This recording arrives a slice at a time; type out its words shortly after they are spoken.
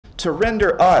to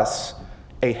render us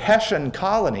a Hessian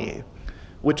colony,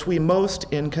 which we most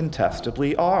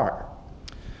incontestably are.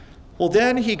 Well,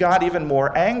 then he got even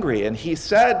more angry, and he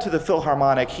said to the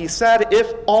Philharmonic, he said,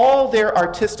 if all their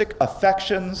artistic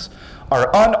affections are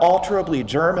unalterably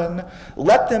German,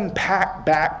 let them pack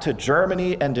back to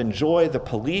Germany and enjoy the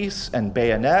police and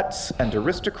bayonets and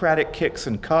aristocratic kicks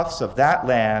and cuffs of that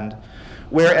land,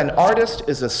 where an artist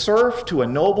is a serf to a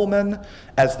nobleman,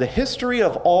 as the history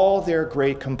of all their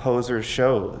great composers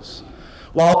shows.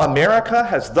 While America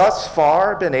has thus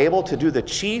far been able to do the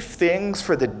chief things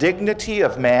for the dignity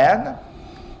of man,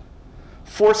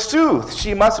 forsooth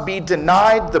she must be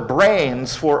denied the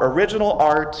brains for original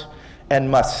art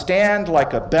and must stand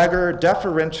like a beggar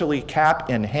deferentially cap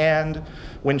in hand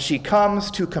when she comes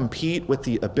to compete with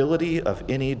the ability of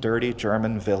any dirty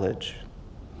German village.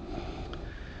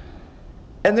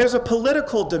 And there's a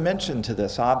political dimension to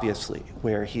this, obviously,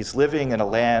 where he's living in a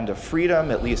land of freedom,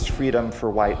 at least freedom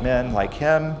for white men like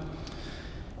him.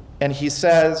 And he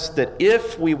says that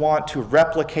if we want to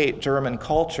replicate German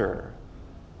culture,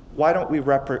 why don't we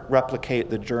replicate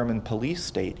the German police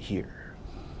state here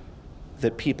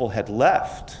that people had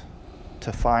left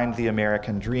to find the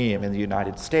American dream in the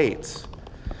United States?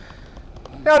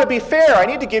 Now, to be fair, I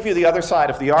need to give you the other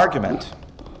side of the argument,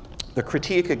 the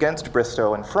critique against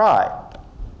Bristow and Fry.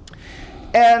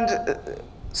 And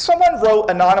someone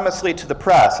wrote anonymously to the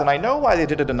press, and I know why they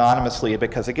did it anonymously,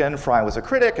 because again, Fry was a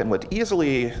critic and would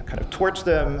easily kind of torch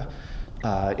them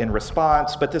in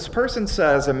response. But this person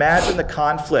says, imagine the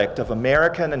conflict of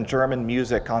American and German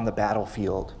music on the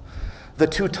battlefield. The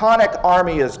Teutonic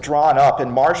army is drawn up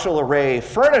in martial array,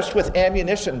 furnished with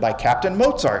ammunition by Captain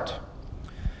Mozart.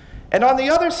 And on the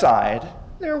other side,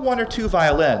 there are one or two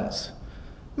violins,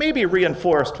 maybe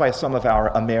reinforced by some of our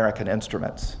American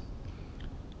instruments.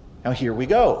 Now here we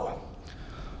go.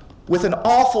 With an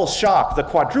awful shock, the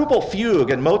quadruple fugue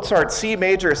in Mozart's C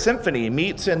major symphony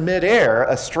meets in midair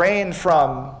a strain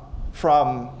from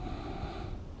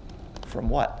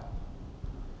what?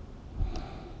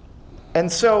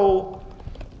 And so,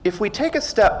 if we take a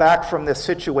step back from this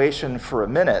situation for a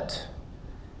minute,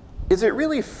 is it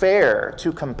really fair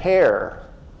to compare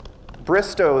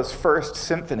Bristow's First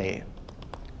Symphony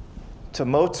to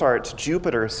Mozart's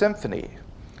Jupiter Symphony?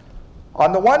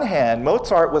 On the one hand,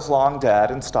 Mozart was long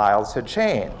dead and styles had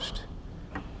changed.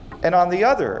 And on the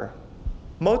other,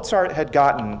 Mozart had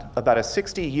gotten about a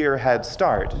 60-year head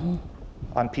start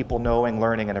on people knowing,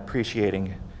 learning, and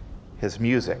appreciating his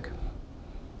music.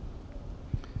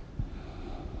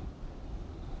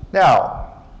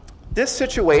 Now, this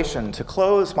situation, to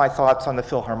close my thoughts on the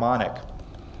Philharmonic,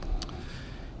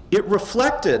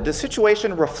 the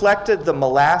situation reflected the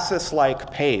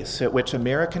molasses-like pace at which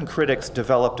American critics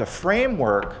developed a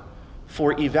framework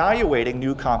for evaluating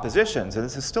new compositions. And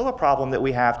this is still a problem that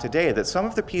we have today, that some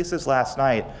of the pieces last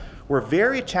night were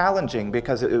very challenging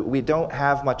because we don't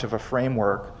have much of a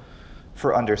framework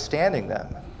for understanding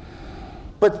them.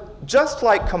 But just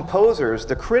like composers,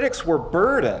 the critics were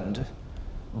burdened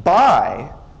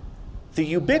by the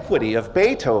ubiquity of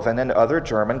Beethoven and other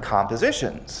German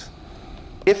compositions.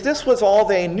 If this was all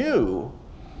they knew,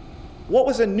 what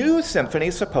was a new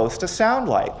symphony supposed to sound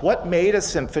like? What made a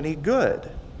symphony good?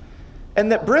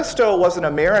 And that Bristow was an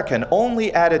American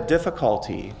only added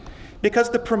difficulty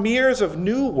because the premieres of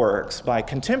new works by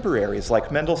contemporaries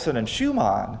like Mendelssohn and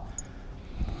Schumann,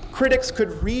 critics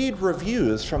could read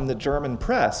reviews from the German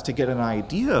press to get an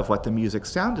idea of what the music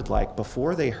sounded like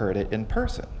before they heard it in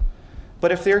person.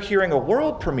 But if they're hearing a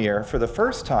world premiere for the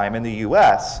first time in the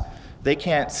US, they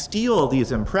can't steal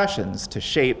these impressions to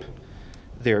shape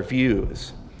their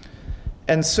views.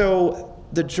 And so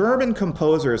the German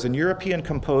composers and European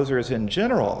composers in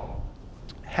general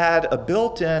had a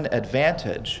built-in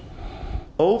advantage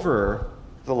over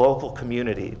the local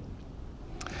community.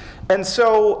 And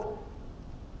so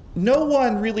no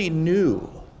one really knew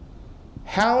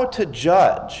how to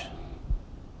judge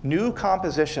new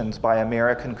compositions by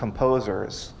American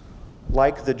composers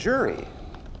like the jury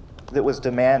that was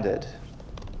demanded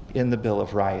in the Bill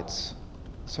of Rights.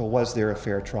 So was there a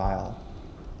fair trial?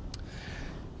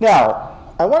 Now,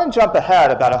 I want to jump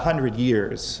ahead about 100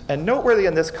 years. And noteworthy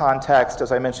in this context,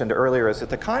 as I mentioned earlier, is that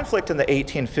the conflict in the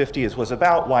 1850s was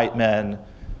about white men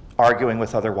arguing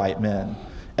with other white men.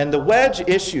 And the wedge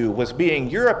issue was being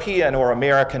European or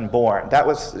American born. That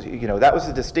was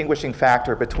the distinguishing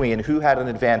factor between who had an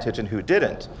advantage and who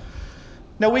didn't.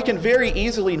 Now, we can very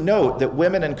easily note that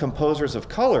women and composers of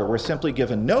color were simply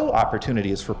given no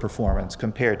opportunities for performance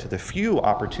compared to the few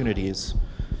opportunities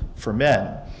for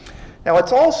men. Now,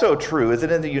 it's also true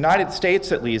that in the United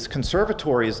States, at least,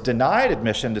 conservatories denied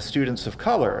admission to students of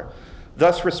color,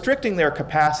 thus restricting their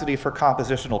capacity for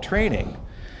compositional training,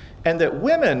 and that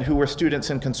women who were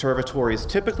students in conservatories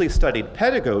typically studied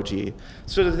pedagogy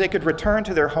so that they could return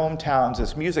to their hometowns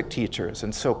as music teachers.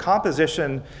 And so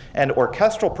composition and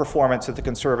orchestral performance at the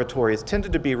conservatories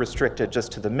tended to be restricted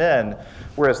just to the men,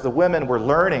 whereas the women were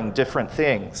learning different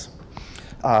things,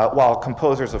 while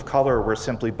composers of color were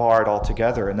simply barred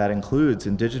altogether, and that includes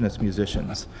indigenous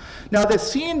musicians. Now,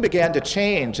 this scene began to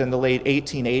change in the late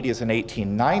 1880s and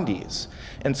 1890s.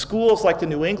 And schools like the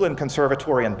New England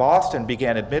Conservatory in Boston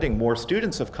began admitting more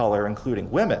students of color, including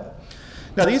women.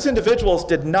 Now, these individuals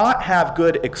did not have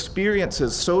good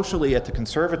experiences socially at the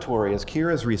conservatory, as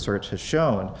Kira's research has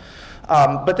shown,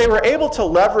 but they were able to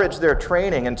leverage their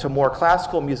training into more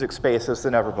classical music spaces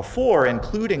than ever before,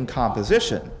 including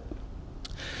composition.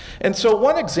 And so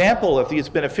one example of these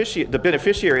the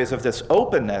beneficiaries of this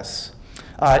openness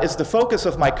is the focus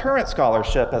of my current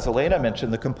scholarship, as Elena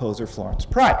mentioned, the composer Florence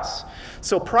Price.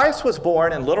 So Price was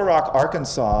born in Little Rock,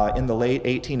 Arkansas in the late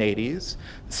 1880s,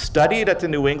 studied at the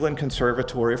New England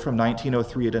Conservatory from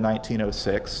 1903 to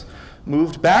 1906,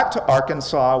 moved back to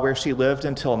Arkansas where she lived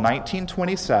until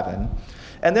 1927,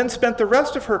 and then spent the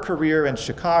rest of her career in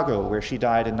Chicago where she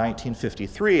died in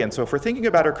 1953. And so if we're thinking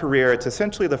about her career, it's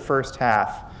essentially the first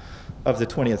half of the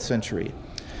 20th century.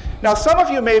 Now, some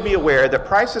of you may be aware that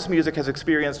Price's music has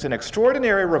experienced an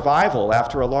extraordinary revival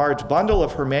after a large bundle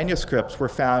of her manuscripts were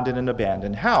found in an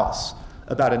abandoned house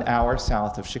about an hour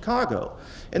south of Chicago.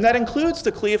 And that includes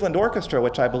the Cleveland Orchestra,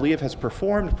 which I believe has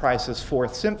performed Price's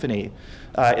Fourth Symphony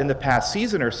in the past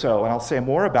season or so. And I'll say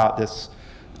more about this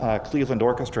Cleveland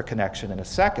Orchestra connection in a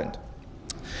second.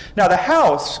 Now, the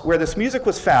house where this music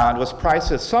was found was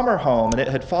Price's summer home, and it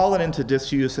had fallen into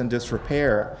disuse and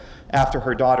disrepair after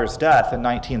her daughter's death in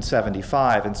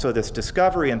 1975. And so this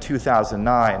discovery in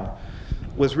 2009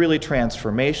 was really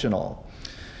transformational.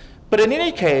 But in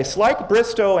any case, like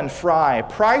Bristow and Fry,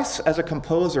 Price, as a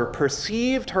composer,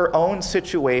 perceived her own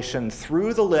situation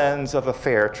through the lens of a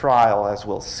fair trial, as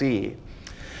we'll see.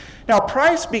 Now,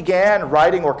 Price began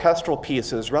writing orchestral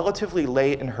pieces relatively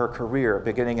late in her career,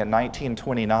 beginning in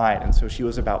 1929, and so she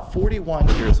was about 41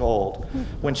 years old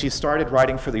when she started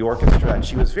writing for the orchestra, and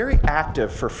she was very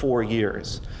active for 4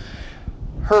 years.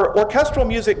 Her orchestral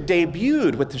music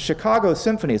debuted with the Chicago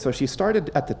Symphony, so she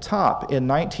started at the top in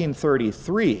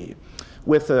 1933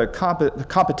 with a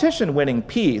competition-winning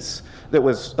piece that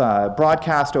was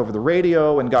broadcast over the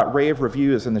radio and got rave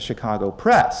reviews in the Chicago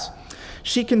press.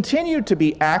 She continued to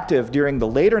be active during the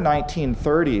later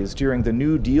 1930s, during the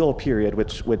New Deal period,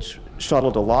 which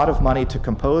shuttled a lot of money to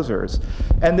composers.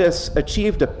 And this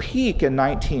achieved a peak in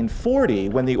 1940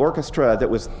 when the orchestra that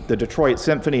was the Detroit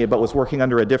Symphony but was working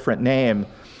under a different name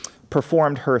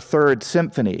performed her Third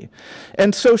Symphony.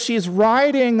 And so she's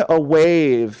riding a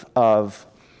wave of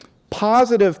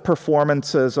positive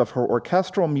performances of her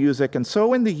orchestral music. And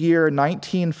so in the year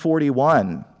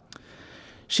 1941,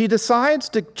 she decides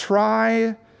to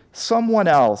try someone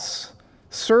else,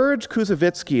 Serge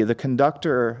Koussevitzky, the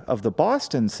conductor of the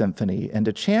Boston Symphony and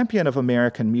a champion of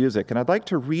American music. And I'd like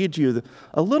to read you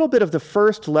a little bit of the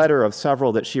first letter of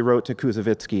several that she wrote to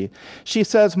Koussevitzky. She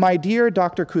says, "My dear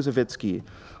Dr. Koussevitzky,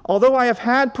 although I have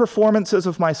had performances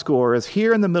of my scores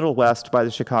here in the Middle West by the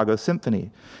Chicago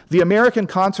Symphony, the American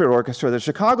Concert Orchestra, the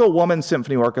Chicago Woman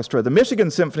Symphony Orchestra, the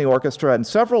Michigan Symphony Orchestra, and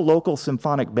several local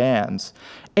symphonic bands,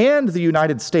 and the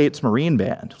United States Marine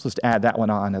Band," let's just add that one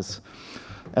on as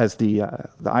the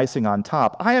icing on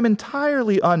top, "I am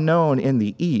entirely unknown in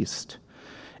the East,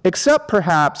 except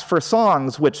perhaps for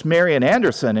songs which Marian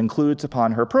Anderson includes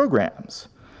upon her programs.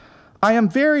 I am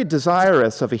very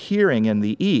desirous of a hearing in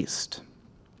the East."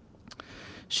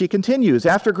 She continues,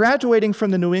 "After graduating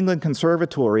from the New England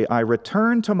Conservatory, I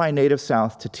returned to my native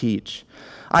South to teach.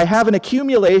 I have an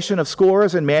accumulation of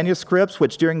scores and manuscripts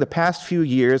which during the past few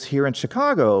years here in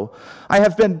Chicago, I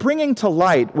have been bringing to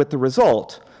light with the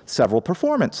result, several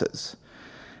performances.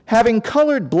 Having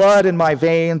colored blood in my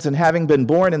veins and having been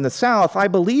born in the South, I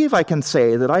believe I can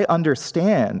say that I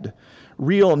understand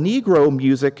real Negro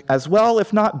music as well,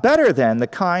 if not better than, the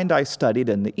kind I studied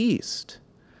in the East.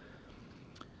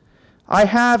 I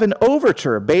have an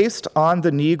overture based on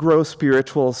the Negro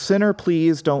spiritual Sinner,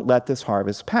 Please Don't Let This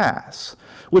Harvest Pass,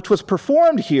 which was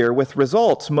performed here with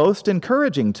results most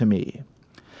encouraging to me."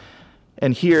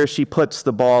 And here she puts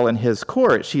the ball in his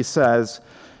court. She says,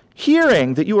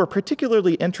 "Hearing that you are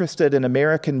particularly interested in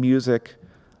American music,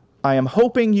 I am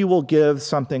hoping you will give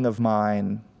something of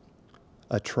mine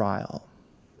a trial."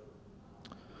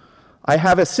 I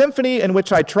have a symphony in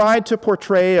which I tried to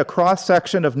portray a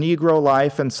cross-section of Negro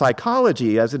life and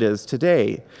psychology as it is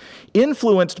today,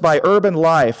 influenced by urban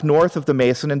life north of the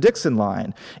Mason and Dixon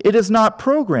line. It is not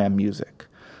program music.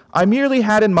 I merely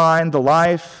had in mind the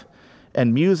life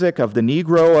and music of the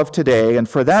Negro of today, and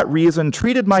for that reason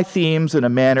treated my themes in a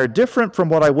manner different from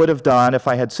what I would have done if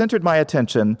I had centered my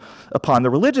attention upon the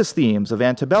religious themes of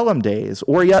antebellum days,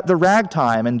 or yet the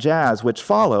ragtime and jazz which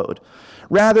followed.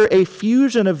 Rather, a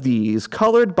fusion of these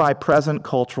colored by present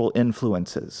cultural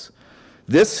influences.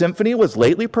 This symphony was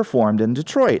lately performed in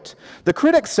Detroit. The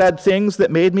critics said things that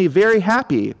made me very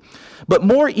happy, but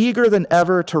more eager than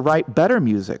ever to write better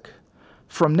music.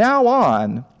 From now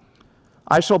on,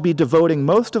 I shall be devoting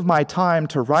most of my time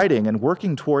to writing and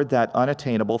working toward that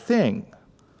unattainable thing,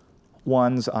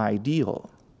 one's ideal,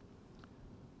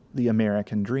 the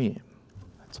American dream.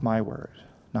 That's my word,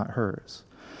 not hers.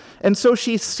 And so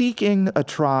she's seeking a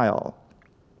trial.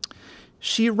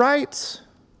 She writes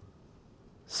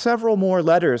several more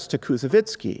letters to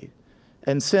Koussevitzky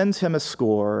and sends him a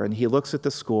score, and he looks at the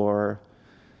score,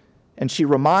 and she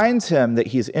reminds him that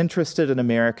he's interested in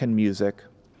American music,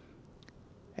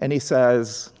 and he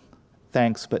says,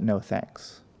 thanks, but no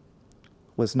thanks,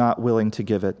 was not willing to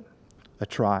give it a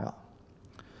trial.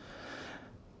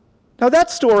 Now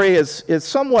that story is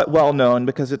somewhat well known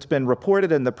because it's been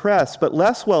reported in the press, but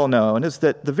less well known is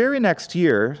that the very next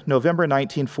year, November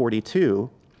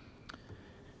 1942,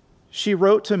 she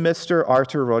wrote to Mr.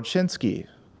 Arthur Rodzinski,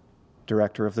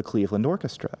 director of the Cleveland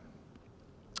Orchestra.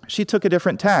 She took a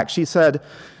different tack. She said,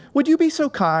 would you be so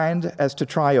kind as to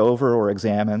try over or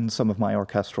examine some of my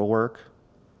orchestral work?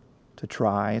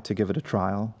 To give it a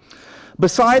trial.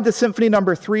 Beside the Symphony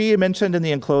No. 3 mentioned in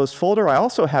the enclosed folder, I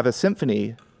also have a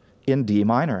symphony in D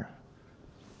minor,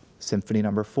 Symphony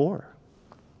No. 4,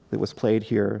 that was played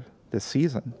here this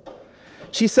season.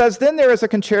 She says, then there is a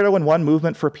concerto in one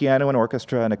movement for piano and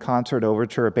orchestra and a concert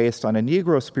overture based on a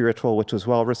Negro spiritual which was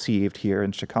well received here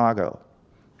in Chicago.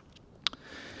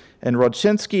 And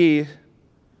Rodzinski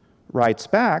writes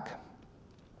back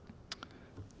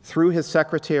through his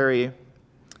secretary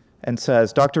and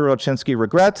says, Dr. Rodzinski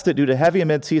regrets that due to heavy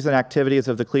mid-season activities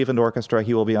of the Cleveland Orchestra,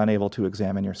 he will be unable to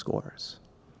examine your scores.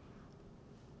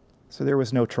 So there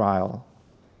was no trial,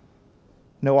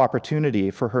 no opportunity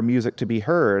for her music to be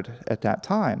heard at that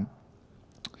time.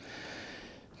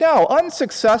 Now,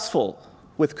 unsuccessful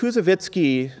with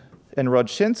Koussevitzky and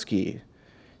Rodzinski,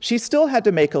 she still had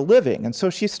to make a living, and so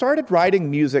she started writing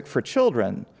music for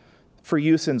children for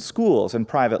use in schools and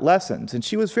private lessons, and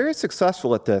she was very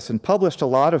successful at this and published a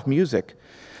lot of music.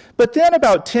 But then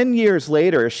about 10 years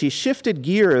later, she shifted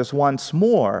gears once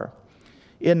more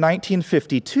in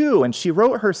 1952, and she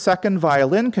wrote her second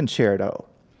violin concerto.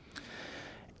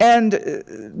 And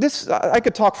this, I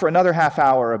could talk for another half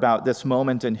hour about this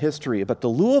moment in history, but the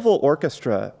Louisville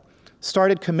Orchestra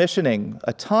started commissioning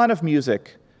a ton of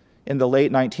music in the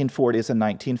late 1940s and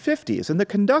 1950s. And the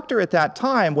conductor at that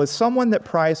time was someone that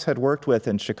Price had worked with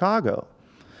in Chicago.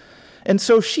 And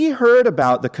so she heard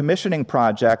about the commissioning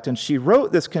project, and she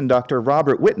wrote this conductor,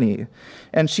 Robert Whitney,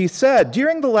 and she said,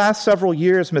 during the last several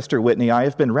years, Mr. Whitney, I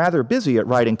have been rather busy at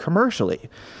writing commercially.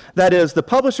 That is, the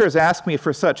publishers ask me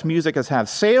for such music as have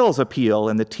sales appeal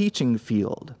in the teaching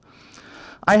field.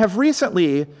 I have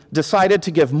recently decided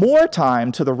to give more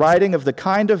time to the writing of the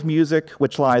kind of music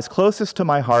which lies closest to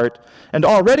my heart, and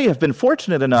already have been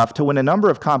fortunate enough to win a number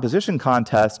of composition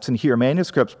contests and hear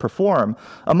manuscripts perform,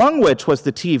 among which was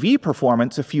the TV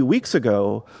performance a few weeks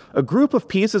ago, a group of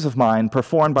pieces of mine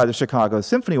performed by the Chicago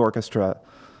Symphony Orchestra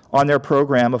on their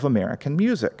program of American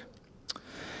music.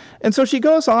 And so she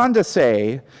goes on to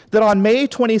say that on May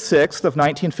 26th of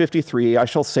 1953, I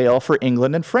shall sail for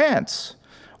England and France,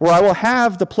 where I will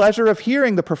have the pleasure of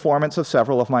hearing the performance of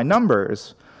several of my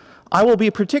numbers. I will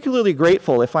be particularly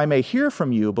grateful if I may hear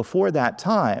from you before that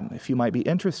time, if you might be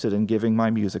interested in giving my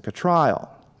music a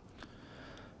trial.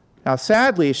 Now,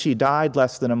 sadly, she died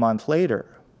less than a month later.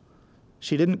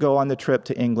 She didn't go on the trip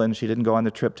to England, she didn't go on the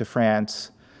trip to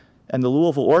France, and the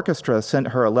Louisville Orchestra sent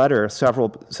her a letter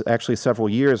several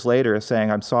years later saying,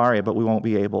 I'm sorry, but we won't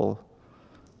be able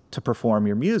to perform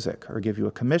your music or give you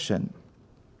a commission.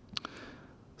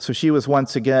 So she was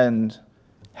once again,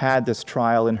 had this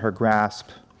trial in her grasp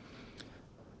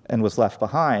and was left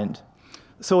behind.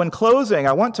 So in closing,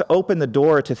 I want to open the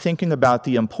door to thinking about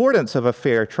the importance of a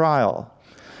fair trial.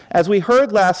 As we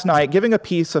heard last night, giving a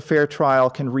piece a fair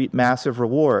trial can reap massive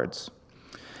rewards.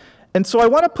 And so I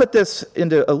want to put this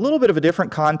into a little bit of a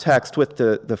different context with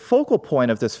the focal point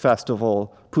of this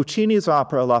festival, Puccini's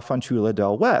opera La Fanciulla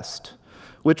del West,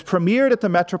 which premiered at the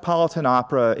Metropolitan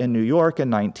Opera in New York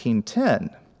in 1910.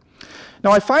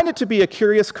 Now, I find it to be a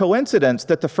curious coincidence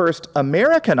that the first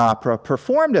American opera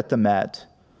performed at the Met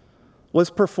was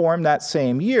performed that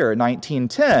same year,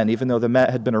 1910, even though the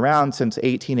Met had been around since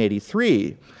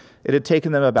 1883. It had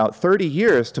taken them about 30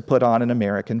 years to put on an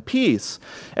American piece.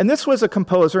 And this was a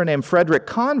composer named Frederick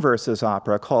Converse's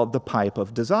opera called The Pipe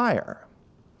of Desire,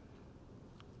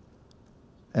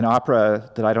 an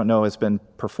opera that I don't know has been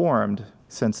performed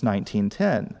since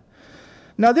 1910.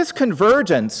 Now, this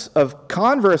convergence of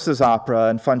Converse's opera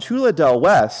and Fanciulla del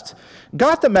West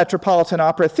got the Metropolitan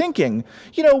Opera thinking,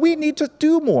 you know, we need to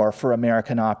do more for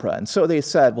American opera. And so they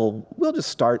said, well, we'll just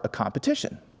start a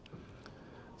competition.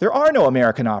 There are no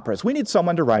American operas. We need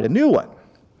someone to write a new one.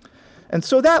 And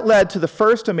so that led to the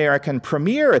first American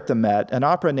premiere at the Met, an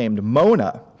opera named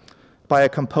Mona by a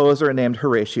composer named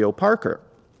Horatio Parker.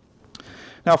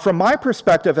 Now, from my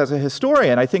perspective as a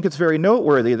historian, I think it's very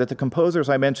noteworthy that the composers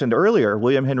I mentioned earlier,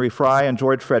 William Henry Fry and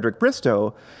George Frederick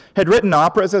Bristow, had written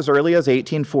operas as early as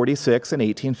 1846 and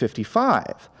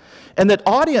 1855, and that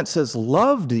audiences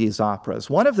loved these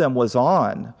operas. One of them was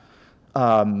on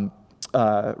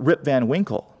Rip Van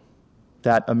Winkle,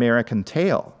 that American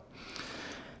tale.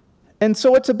 And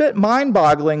so it's a bit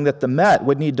mind-boggling that the Met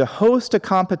would need to host a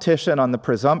competition on the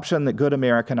presumption that good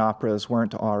American operas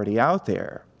weren't already out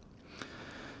there.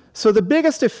 So the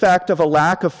biggest effect of a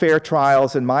lack of fair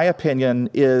trials, in my opinion,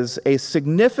 is a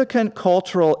significant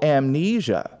cultural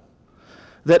amnesia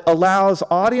that allows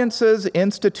audiences,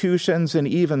 institutions, and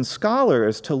even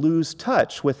scholars to lose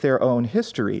touch with their own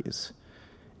histories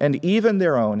and even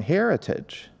their own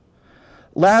heritage.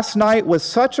 Last night was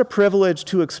such a privilege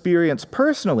to experience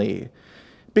personally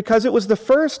because it was the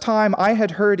first time I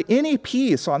had heard any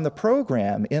piece on the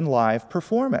program in live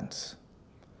performance.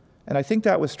 And I think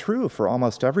that was true for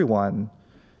almost everyone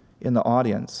in the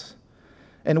audience.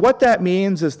 And what that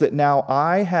means is that now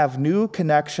I have new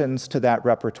connections to that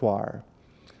repertoire.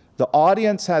 The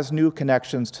audience has new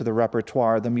connections to the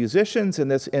repertoire. The musicians in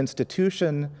this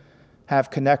institution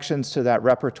have connections to that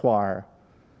repertoire.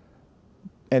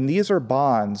 And these are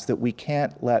bonds that we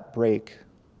can't let break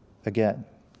again.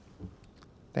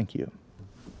 Thank you.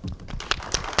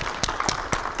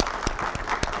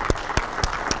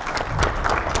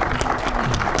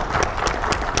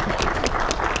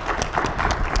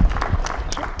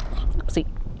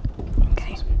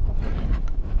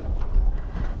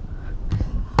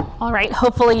 All right,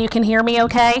 hopefully you can hear me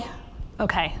okay.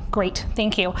 Okay, great,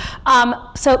 thank you.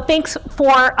 So thanks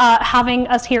for having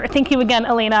us here. Thank you again,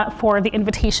 Elena, for the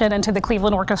invitation, and to the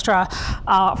Cleveland Orchestra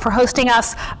for hosting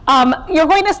us. You're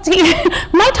going to see,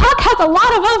 my talk has a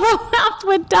lot of overlaps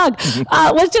with Doug,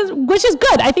 which is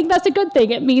good. I think that's a good thing.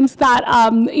 It means that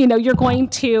you know, you're going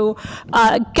to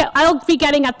I'll be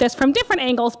getting at this from different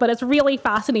angles, but it's really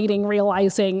fascinating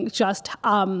realizing just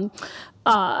how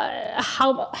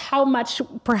much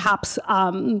perhaps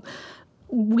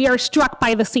we are struck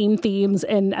by the same themes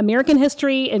in American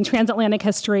history, in transatlantic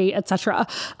history, et cetera.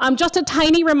 Just a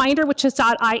tiny reminder, which is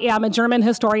that I am a German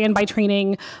historian by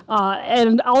training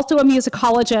and also a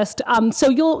musicologist. So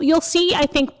you'll see, I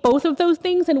think, both of those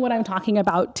things in what I'm talking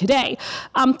about today.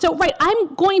 I'm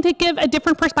going to give a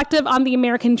different perspective on the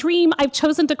American dream. I've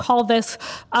chosen to call this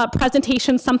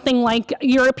presentation something like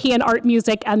European art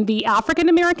music and the African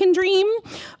American dream.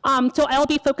 So I'll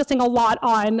be focusing a lot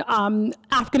on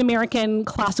African American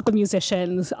classical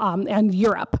musicians and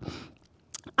Europe.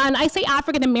 And I say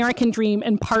African American dream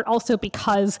in part also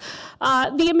because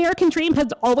the American dream has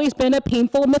always been a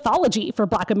painful mythology for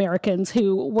Black Americans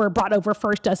who were brought over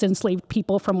first as enslaved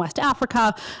people from West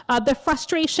Africa. The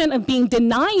frustration of being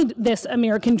denied this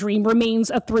American dream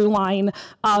remains a through line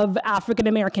of African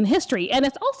American history. And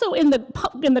it's also in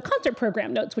the concert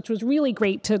program notes, which was really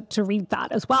great to read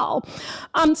that as well.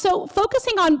 So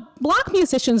focusing on Black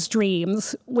musicians'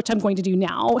 dreams, which I'm going to do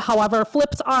now, however,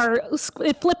 flips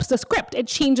the script. It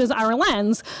changes our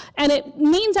lens, and it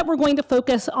means that we're going to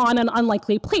focus on an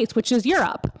unlikely place, which is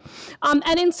Europe.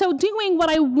 And in so doing, what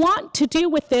I want to do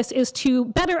with this is to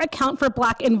better account for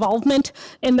Black involvement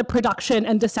in the production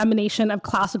and dissemination of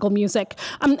classical music.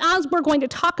 As we're going to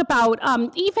talk about,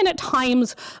 even at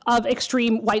times of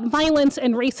extreme white violence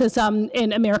and racism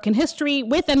in American history,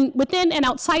 within and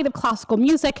outside of classical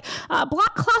music,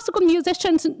 Black classical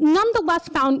musicians nonetheless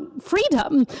found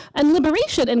freedom and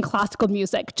liberation in classical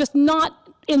music, just not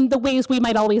in the ways we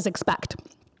might always expect.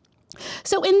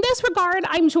 So in this regard,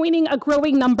 I'm joining a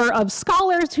growing number of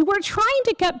scholars who are trying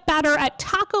to get better at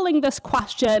tackling this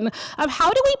question of how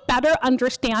do we better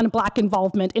understand Black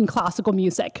involvement in classical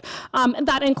music. And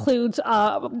that includes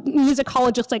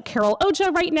musicologists like Carol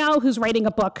Oja right now, who's writing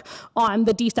a book on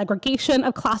the desegregation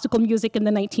of classical music in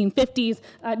the 1950s.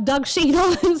 Doug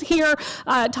Shadle is here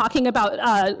talking about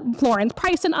Florence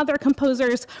Price and other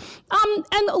composers.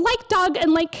 And like Doug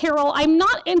and like Carol, I'm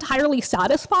not entirely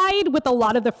satisfied with a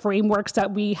lot of the frameworks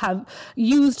that we have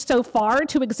used so far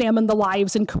to examine the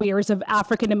lives and careers of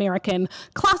African-American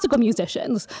classical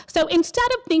musicians. So instead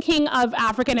of thinking of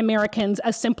African-Americans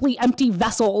as simply empty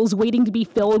vessels waiting to be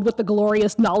filled with the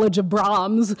glorious knowledge of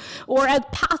Brahms, or as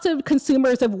passive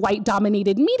consumers of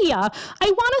white-dominated media, I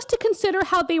want us to consider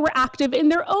how they were active in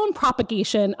their own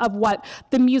propagation of what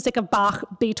the music of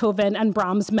Bach, Beethoven, and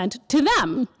Brahms meant to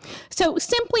them. So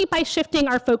simply by shifting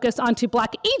our focus onto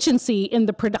Black agency in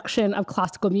the production of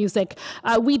classical music,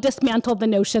 we dismantled the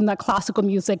notion that classical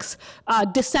music's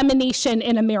dissemination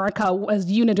in America was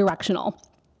unidirectional.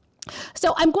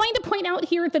 So I'm going to point out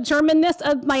here the Germanness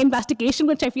of my investigation,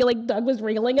 which I feel like Doug was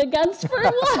railing against for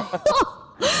a while.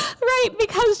 Right,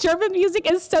 because German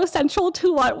music is so central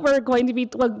to what we're going to be,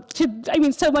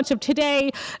 so much of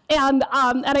today. And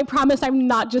I promise I'm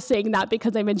not just saying that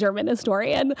because I'm a German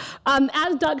historian.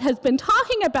 As Doug has been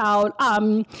talking about,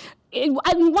 and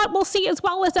what we'll see as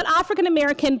well is that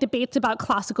African-American debates about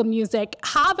classical music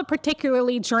have a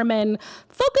particularly German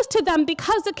focus to them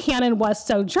because the canon was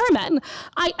so German.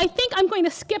 I think I'm going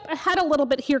to skip ahead a little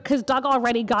bit here because Doug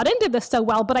already got into this so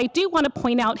well, but I do want to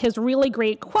point out his really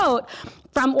great quote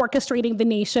from Orchestrating the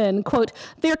Nation, quote,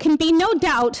 "There can be no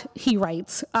doubt," he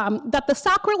writes, "that the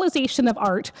sacralization of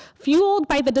art, fueled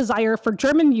by the desire for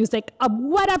German music of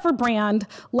whatever brand,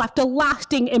 left a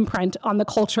lasting imprint on the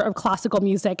culture of classical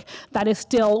music that is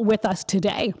still with us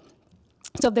today."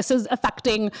 So this is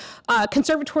affecting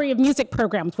Conservatory of Music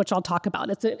programs, which I'll talk about.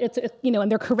 It's in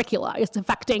their curricula. It's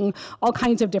affecting all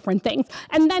kinds of different things.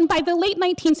 And then by the late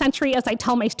 19th century, as I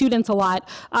tell my students a lot,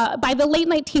 by the late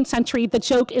 19th century, the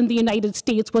joke in the United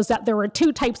States was that there were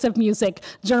two types of music,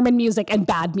 German music and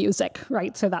bad music,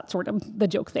 right? So that's sort of the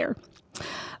joke there.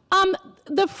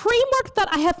 The framework that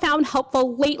I have found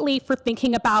helpful lately for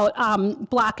thinking about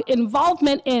Black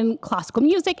involvement in classical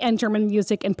music and German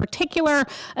music in particular,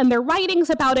 and their writings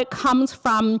about it, comes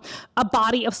from a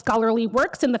body of scholarly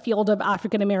works in the field of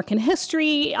African-American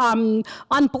history on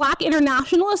Black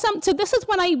internationalism. So this is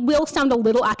when I will sound a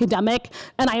little academic,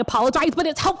 and I apologize, but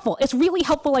it's helpful. It's really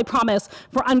helpful, I promise,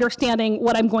 for understanding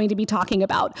what I'm going to be talking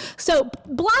about. So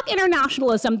Black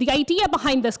internationalism, the idea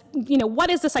behind this, what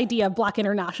is this idea of Black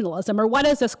internationalism, or what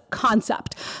is this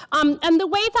concept? And the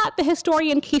way that the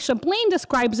historian Keisha Blaine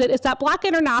describes it is that Black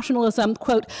internationalism,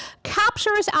 quote,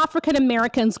 "captures African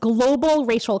Americans' global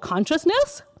racial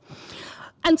consciousness."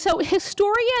 And so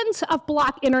historians of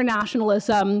Black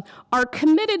internationalism are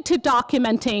committed to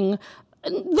documenting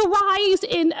the rise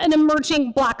in an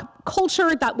emerging Black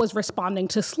culture that was responding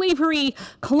to slavery,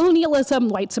 colonialism,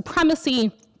 white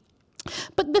supremacy.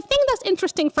 But the thing that's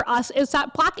interesting for us is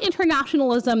that Black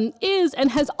internationalism is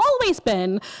and has always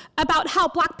been about how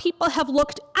Black people have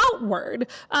looked outward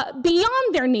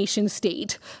beyond their nation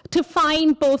state to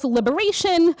find both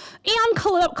liberation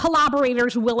and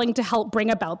collaborators willing to help bring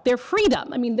about their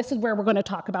freedom. I mean, this is where we're going to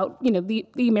talk about, the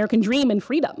American dream and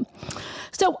freedom.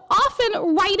 So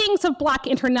often writings of Black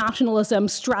internationalism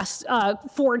stress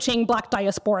forging Black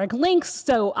diasporic links,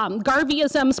 so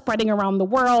Garveyism spreading around the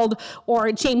world,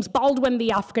 or James Baldwin,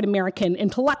 the African-American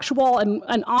intellectual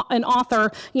and author,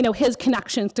 his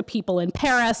connections to people in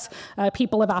Paris,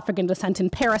 people of African descent in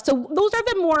Paris. So those are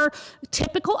the more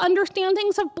typical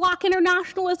understandings of Black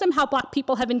internationalism, how Black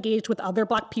people have engaged with other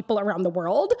Black people around the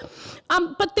world.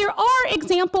 But there are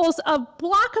examples of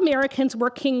Black Americans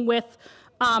working with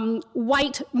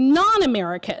white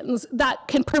non-Americans that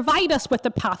can provide us with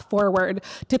the path forward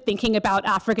to thinking about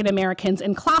African Americans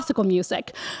in classical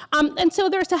music. And so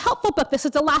there's a helpful book. This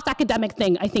is the last academic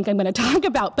thing I think I'm going to talk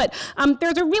about, but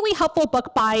there's a really helpful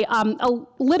book by a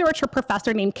literature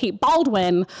professor named Kate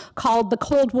Baldwin called The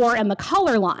Cold War and the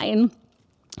Color Line.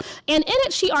 And in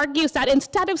it, she argues that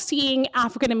instead of seeing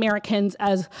African Americans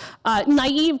as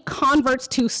naive converts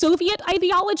to Soviet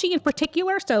ideology in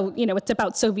particular, so, it's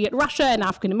about Soviet Russia and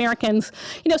African Americans,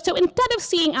 so instead of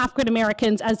seeing African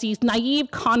Americans as these naive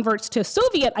converts to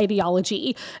Soviet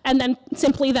ideology and then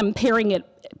simply them parroting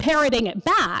it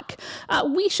back,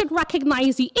 we should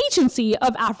recognize the agency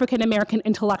of African American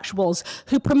intellectuals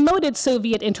who promoted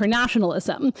Soviet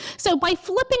internationalism. So by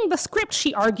flipping the script,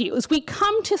 she argues, we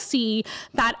come to see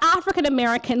that African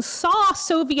Americans saw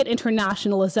Soviet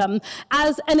internationalism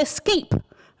as an escape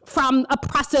from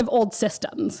oppressive old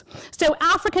systems. So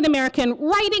African-American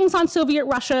writings on Soviet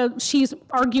Russia, she's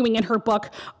arguing in her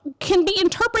book, can be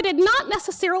interpreted not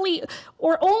necessarily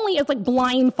or only as like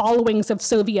blind followings of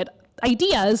Soviet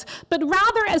ideas, but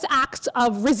rather as acts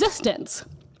of resistance.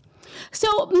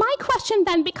 So my question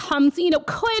then becomes,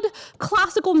 could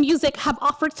classical music have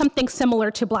offered something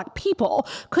similar to Black people?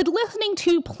 Could listening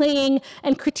to, playing,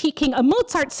 and critiquing a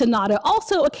Mozart sonata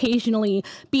also occasionally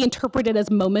be interpreted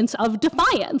as moments of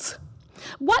defiance?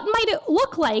 What might it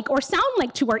look like or sound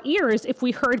like to our ears if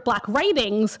we heard Black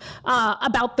writings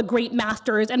about the great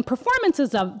masters and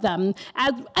performances of them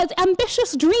as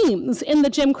ambitious dreams in the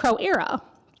Jim Crow era?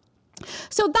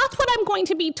 So that's what I'm going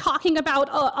to be talking about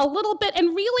a little bit,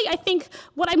 and really I think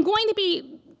what I'm going to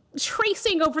be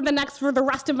tracing for the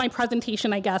rest of my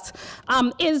presentation, I guess,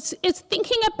 is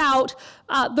thinking about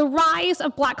the rise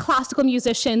of Black classical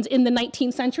musicians in the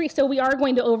 19th century. So we are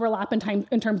going to overlap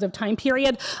in terms of time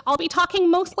period. I'll be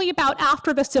talking mostly about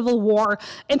after the Civil War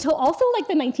until also like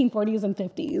the 1940s and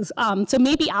 50s. So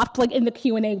maybe after, like in the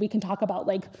Q&A, we can talk about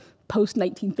like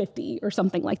post-1950 or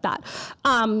something like that.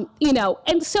 And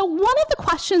so one of the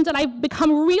questions that I've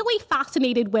become really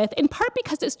fascinated with, in part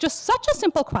because it's just such a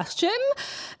simple question,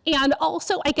 and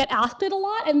also I get asked it a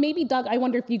lot, and maybe Doug, I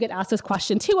wonder if you get asked this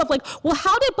question too, of like, well,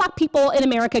 how did Black people in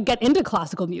America get into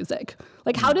classical music?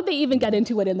 Like, how did they even get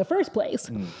into it in the first place?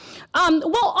 Well, on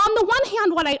the one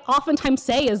hand, what I oftentimes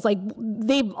say is like,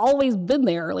 they've always been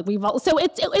there. Like so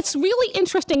it's really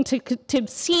interesting to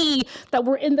see that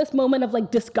we're in this moment of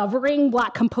like discovering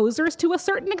Black composers to a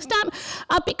certain extent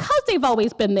because they've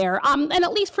always been there. And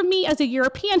at least for me as a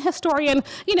European historian,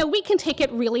 we can take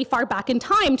it really far back in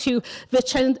time to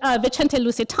Vicente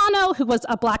Lusitano, who was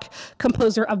a Black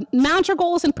composer of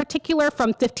madrigals in particular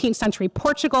from 15th century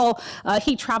Portugal.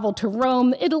 He traveled to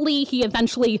Rome, Italy. He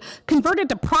eventually converted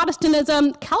to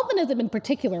Protestantism, Calvinism in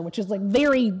particular, which is like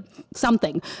very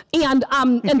something, and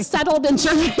settled in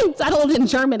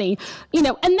Germany. And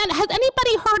then has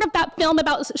anybody heard of that film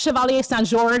about Chevalier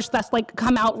Saint-Georges that's like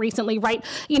come out recently, right?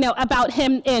 About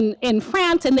him in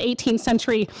France in the 18th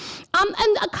century.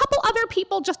 And a couple other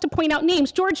people, just to point out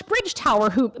names, George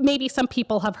Bridgetower, who maybe some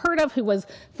people have heard of, who was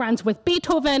friends with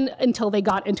Beethoven until they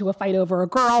got into a fight over a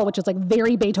girl, which is like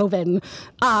very Beethoven.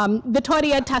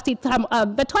 Vittoria Tassi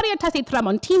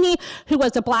Tramontini, who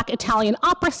was a Black Italian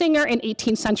opera singer in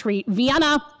 18th century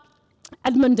Vienna.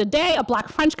 Edmond Dede, a Black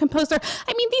French composer.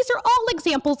 I mean, these are all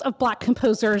examples of Black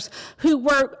composers who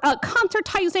were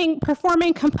concertizing,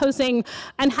 performing, composing,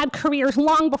 and had careers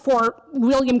long before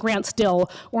William Grant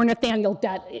Still or Nathaniel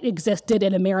Dett existed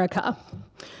in America.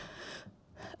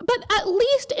 But at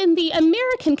least in the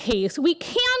American case, we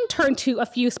can turn to a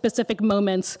few specific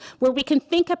moments where we can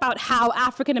think about how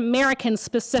African Americans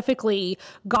specifically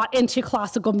got into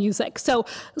classical music. So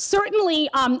certainly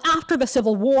after the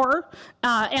Civil War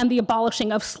and the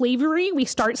abolishing of slavery, we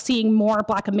start seeing more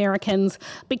Black Americans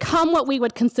become what we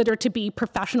would consider to be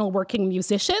professional working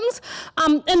musicians.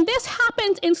 And this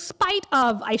happens in spite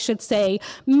of, I should say,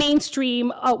 mainstream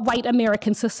white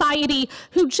American society,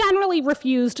 who generally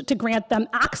refused to grant them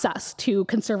access to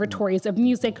conservatories of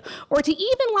music or to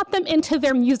even let them into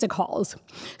their music halls.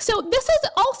 So this is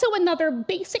also another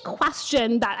basic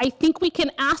question that I think we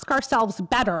can ask ourselves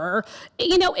better.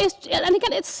 And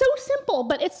again, it's so simple,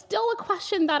 but it's still a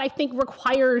question that I think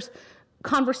requires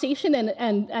conversation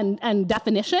and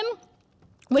definition.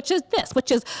 Which is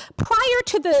prior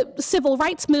to the civil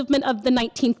rights movement of the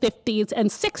 1950s and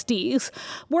 60s,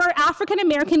 were African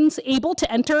Americans able to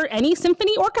enter any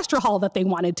symphony orchestra hall that they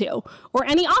wanted to, or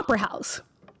any opera house?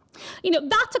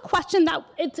 That's a question that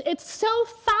it's so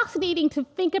fascinating to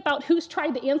think about who's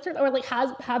tried to answer it, or like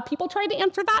have people tried to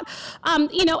answer that,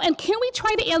 and can we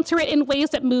try to answer it in ways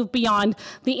that move beyond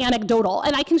the anecdotal?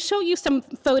 And I can show you some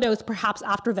photos perhaps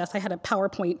after this. I had a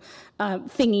PowerPoint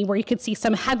thingy where you could see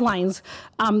some headlines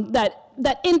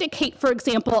that indicate, for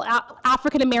example, an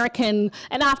African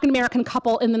American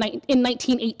couple in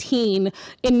 1918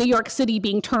 in New York City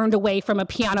being turned away from a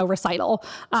piano recital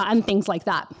and things like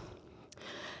that.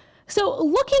 So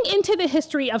looking into the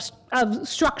history of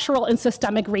structural and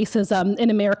systemic racism in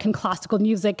American classical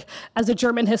music as a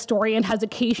German historian has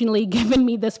occasionally given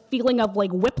me this feeling of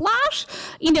like whiplash,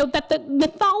 that the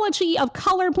mythology of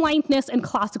colorblindness in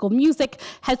classical music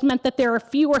has meant that there are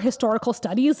fewer historical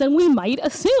studies than we might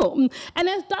assume. And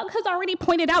as Doug has already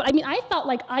pointed out, I mean, I felt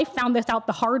like I found this out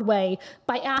the hard way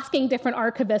by asking different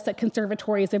archivists at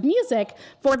conservatories of music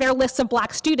for their lists of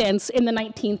Black students in the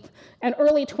 19th and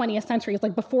early 20th centuries,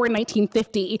 like before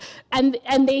 1950, and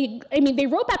they they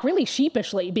wrote back really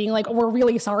sheepishly, being like, we're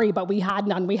really sorry, but we had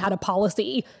none. We had a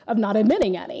policy of not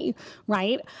admitting any,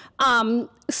 right?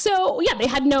 So yeah, they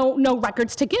had no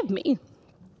records to give me.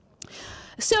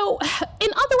 So in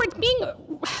other words,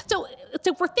 so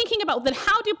if we're thinking about then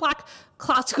how do Black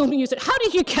classical music, how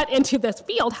do you get into this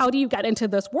field? How do you get into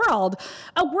this world?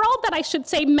 A world that I should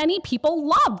say many people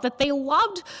loved, that they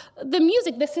loved the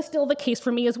music. This is still the case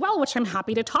for me as well, which I'm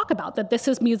happy to talk about, that this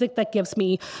is music that gives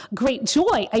me great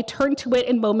joy. I turn to it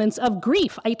in moments of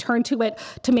grief. I turn to it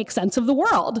to make sense of the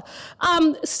world.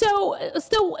 So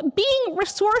being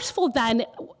resourceful then,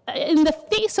 in the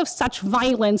face of such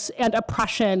violence and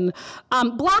oppression,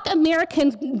 Black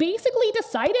Americans basically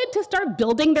decided to start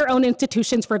building their own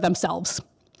institutions for themselves.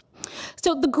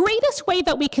 So the greatest way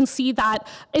that we can see that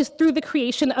is through the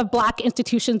creation of Black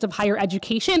institutions of higher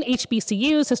education,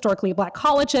 HBCUs, historically Black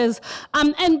colleges,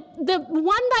 and the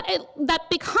one that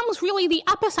becomes really the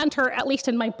epicenter, at least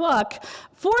in my book,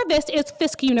 for this is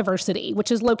Fisk University,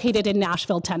 which is located in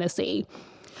Nashville, Tennessee.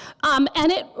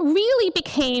 And it really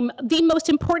became the most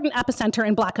important epicenter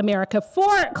in Black America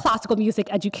for classical music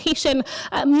education,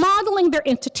 modeling their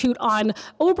institute on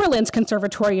Oberlin's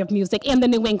Conservatory of Music and the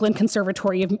New England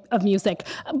Conservatory of Music,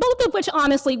 both of which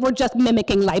honestly were just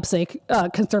mimicking Leipzig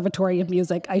Conservatory of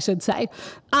Music, I should say.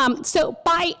 So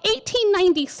by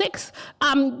 1896,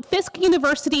 Fisk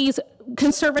University's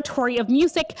Conservatory of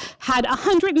Music had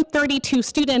 132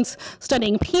 students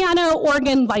studying piano,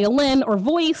 organ, violin, or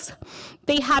voice.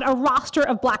 They had a roster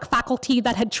of Black faculty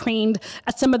that had trained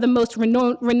at some of the most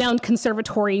renowned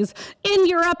conservatories in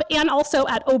Europe and also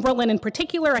at Oberlin in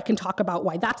particular. I can talk about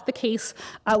why that's the case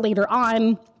later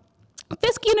on.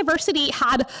 Fisk University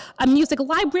had a music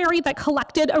library that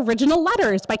collected original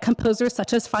letters by composers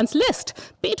such as Franz Liszt,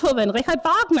 Beethoven, Richard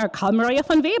Wagner, Carl Maria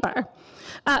von Weber.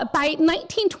 By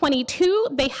 1922,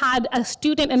 they had a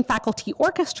student and faculty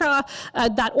orchestra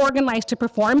that organized to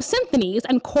perform symphonies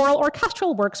and choral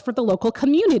orchestral works for the local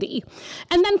community.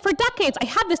 And then for decades, I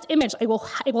have this image I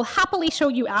will happily show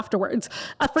you afterwards.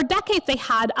 For decades, they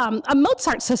had a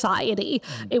Mozart Society,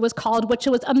 it was called, which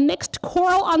was a mixed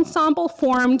choral ensemble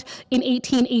formed in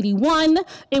 1881.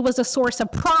 It was a source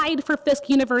of pride for Fisk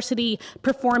University,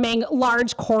 performing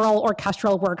large choral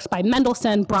orchestral works by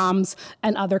Mendelssohn, Brahms,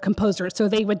 and other composers.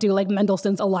 So they would do like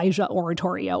Mendelssohn's Elijah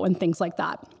Oratorio and things like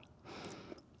that.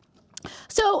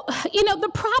 So, the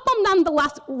problem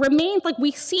nonetheless remains, like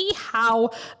we see how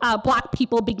Black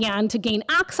people began to gain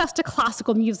access to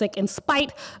classical music in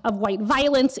spite of white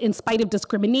violence, in spite of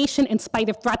discrimination, in spite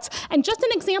of threats. And just an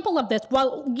example of this,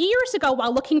 years ago,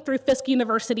 while looking through Fisk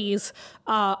University's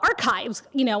archives,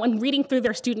 and reading through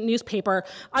their student newspaper,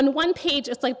 on one page,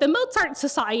 it's like the Mozart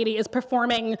Society is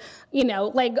performing,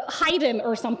 like Haydn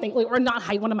or something, or not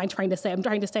Haydn, what am I trying to say? I'm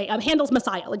trying to say Handel's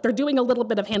Messiah, like they're doing a little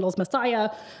bit of Handel's Messiah,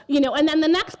 and then the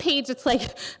next page, it's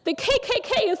like the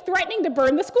KKK is threatening to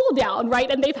burn the school down,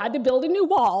 right? And they've had to build a new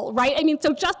wall, right?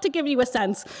 So just to give you a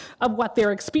sense of what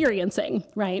they're experiencing,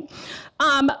 right?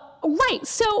 Right,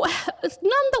 so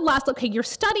nonetheless, okay, you're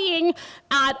studying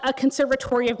at a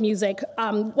conservatory of music,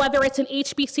 whether it's an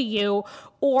HBCU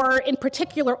or in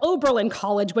particular Oberlin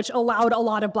College, which allowed a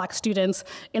lot of Black students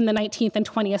in the 19th and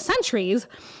 20th centuries.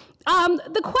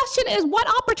 The question is, what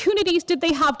opportunities did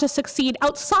they have to succeed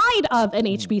outside of an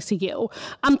HBCU?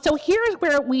 So here's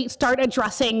where we start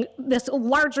addressing this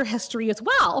larger history as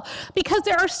well, because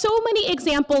there are so many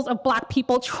examples of Black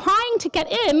people trying to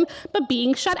get in, but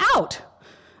being shut out.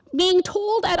 Being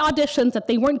told at auditions that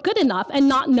they weren't good enough and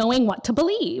not knowing what to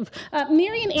believe.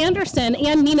 Marian Anderson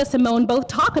and Nina Simone both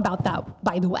talk about that,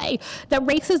 by the way, that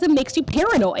racism makes you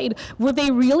paranoid. Were they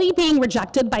really being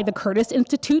rejected by the Curtis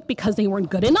Institute because they weren't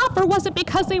good enough, or was it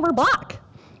because they were Black?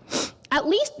 At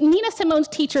least Nina Simone's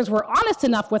teachers were honest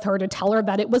enough with her to tell her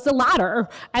that it was the latter,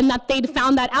 and that they'd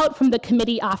found that out from the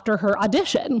committee after her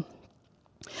audition.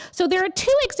 So there are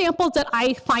two examples that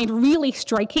I find really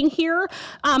striking here.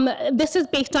 This is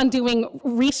based on doing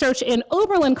research in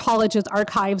Oberlin College's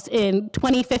archives in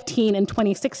 2015 and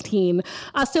 2016.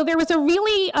 So there was a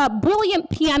really brilliant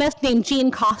pianist named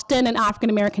Jean Costin, an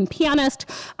African-American pianist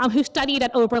who studied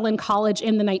at Oberlin College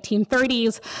in the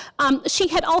 1930s. She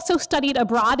had also studied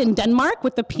abroad in Denmark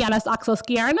with the pianist Axel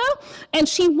Skjerne, and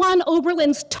she won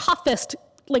Oberlin's toughest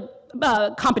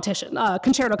competition,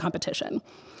 concerto competition.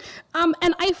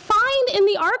 And I find in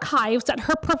the archives that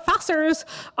her professors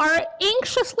are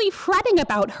anxiously fretting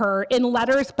about her in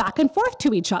letters back and forth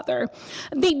to each other.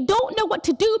 They don't know what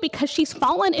to do because she's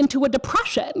fallen into a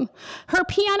depression. Her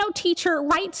piano teacher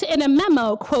writes in a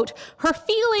memo, quote, "Her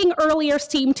feeling earlier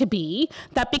seemed to be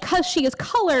that because she is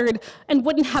colored and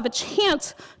wouldn't have a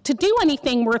chance to do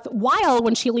anything worthwhile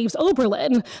when she leaves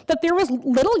Oberlin, that there was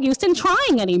little use in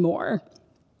trying anymore."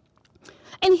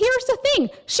 And here's the thing,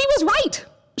 she was right.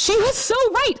 She was so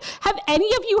right. Have any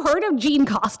of you heard of Jean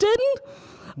Costin?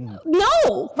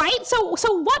 No, right? So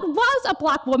what was a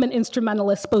Black woman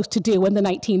instrumentalist supposed to do in the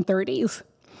 1930s?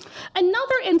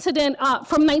 Another incident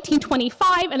from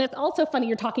 1925, and it's also funny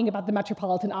you're talking about the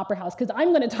Metropolitan Opera House, because I'm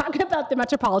going to talk about the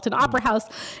Metropolitan Opera House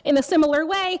in a similar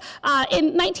way.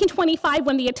 In 1925,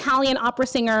 when the Italian opera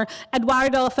singer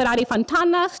Edoardo Ferrari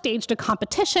Fontana staged a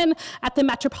competition at the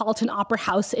Metropolitan Opera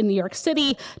House in New York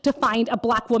City to find a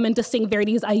Black woman to sing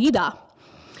Verdi's Aida.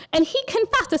 And he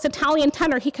confessed, this Italian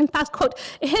tenor, he confessed, quote,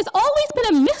 "It has always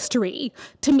been a mystery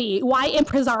to me why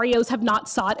impresarios have not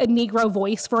sought a Negro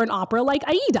voice for an opera like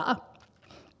Aida."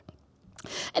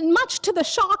 And much to the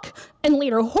shock and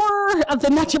later horror of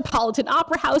the Metropolitan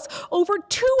Opera House, over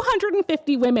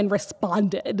 250 women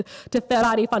responded to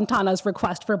Ferrari Fontana's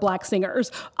request for Black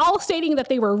singers, all stating that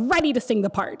they were ready to sing the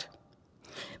part.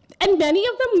 And many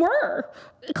of them were.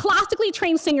 Classically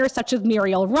trained singers such as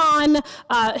Muriel Rahn,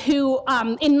 who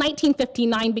in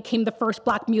 1959 became the first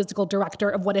Black musical director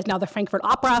of what is now the Frankfurt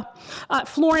Opera.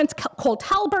 Florence Cole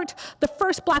Talbert, the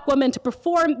first Black woman to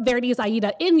perform Verdi's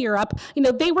Aida in Europe,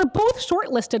 they were both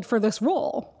shortlisted for this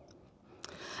role.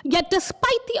 Yet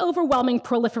despite the overwhelming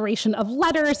proliferation of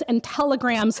letters and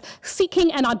telegrams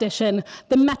seeking an audition,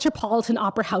 the Metropolitan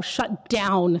Opera House shut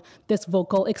down this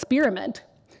vocal experiment.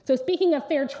 So speaking of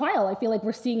fair trial, I feel like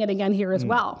we're seeing it again here as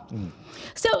well.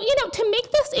 So, to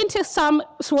make this into some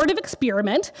sort of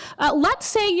experiment, let's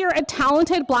say you're a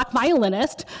talented Black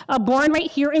violinist born right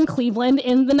here in Cleveland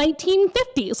in the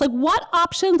 1950s. Like, what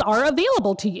options are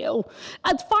available to you?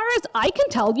 As far as I can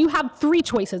tell, you have three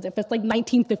choices if it's like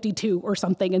 1952 or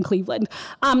something in Cleveland.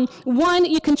 One,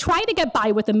 you can try to get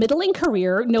by with a middling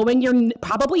career, knowing you're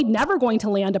probably never going to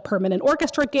land a permanent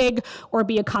orchestra gig or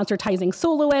be a concertizing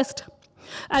soloist.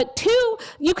 Two,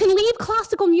 you can leave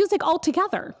classical music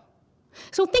altogether.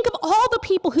 So think of all the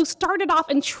people who started off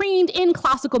and trained in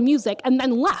classical music and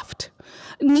then left.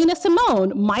 Nina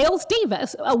Simone, Miles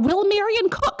Davis, Will Marion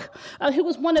Cook, who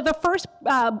was one of the first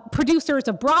producers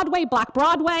of Broadway, Black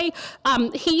Broadway.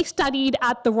 He studied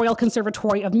at the Royal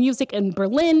Conservatory of Music in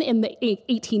Berlin in the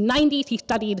 1890s. He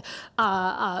studied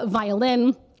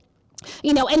violin,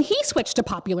 and he switched to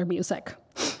popular music.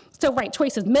 So right,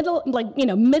 choices,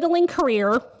 middling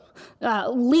career,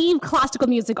 leave classical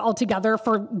music altogether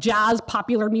for jazz,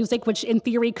 popular music, which in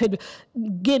theory could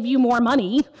give you more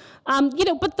money.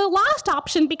 But the last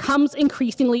option becomes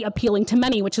increasingly appealing to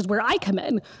many, which is where I come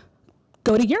in.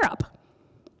 Go to Europe.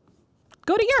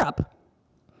 Go to Europe.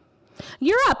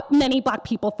 Europe, many Black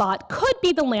people thought, could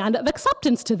be the land of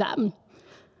acceptance to them.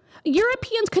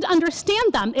 Europeans could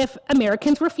understand them if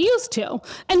Americans refused to.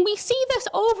 And we see this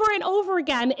over and over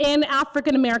again in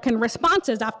African-American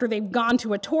responses after they've gone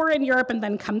to a tour in Europe and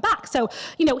then come back. So,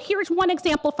 here's one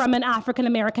example from an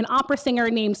African-American opera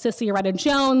singer named Cissy Retta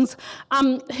Jones,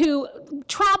 who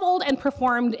traveled and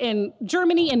performed in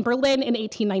Germany, in Berlin in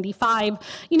 1895.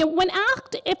 When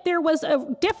asked if there was a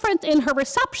difference in her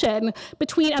reception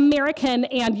between American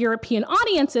and European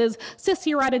audiences,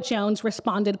 Cissy Retta Jones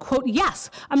responded, quote,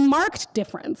 "Yes, a marked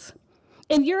difference.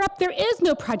 In Europe, there is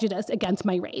no prejudice against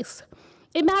my race.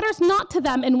 It matters not to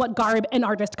them in what garb an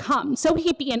artist comes, so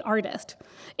he be an artist.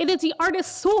 It is the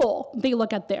artist's soul they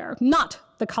look at there, not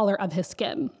the color of his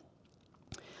skin."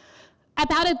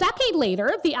 About a decade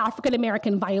later, the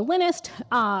African-American violinist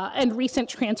and recent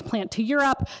transplant to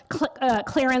Europe,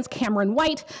 Clarence Cameron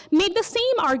White, made the same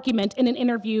argument in an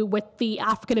interview with the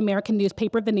African-American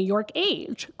newspaper, The New York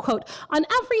Age. Quote, "On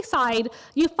every side,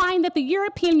 you find that the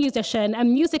European musician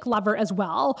and music lover as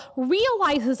well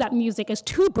realizes that music is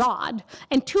too broad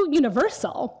and too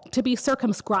universal to be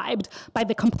circumscribed by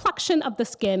the complexion of the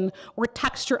skin or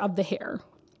texture of the hair."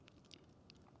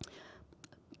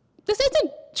 This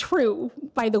isn't true,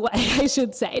 by the way, I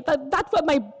should say. That's what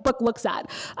my book looks at,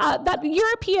 that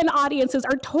European audiences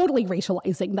are totally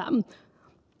racializing them.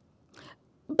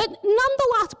 But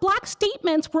nonetheless, Black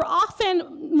statements were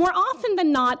more often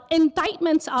than not,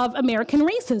 indictments of American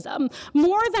racism,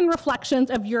 more than reflections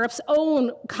of Europe's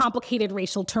own complicated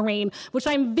racial terrain, which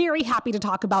I'm very happy to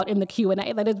talk about in the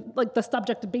Q&A. That is like the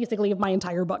subject basically of my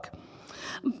entire book.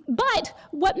 But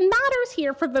what matters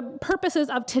here for the purposes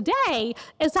of today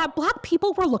is that Black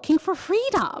people were looking for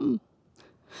freedom.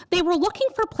 They were looking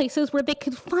for places where they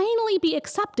could finally be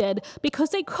accepted because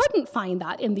they couldn't find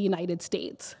that in the United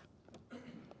States.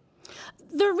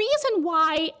 The reason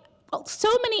why so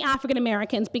many African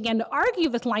Americans began to argue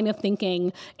this line of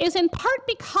thinking is in part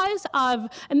because of,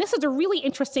 and this is a really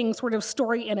interesting sort of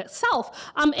story in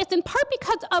itself, it's in part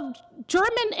because of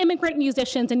German immigrant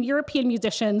musicians and European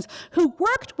musicians who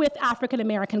worked with African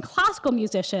American classical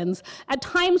musicians at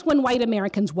times when white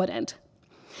Americans wouldn't.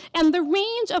 And the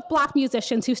range of Black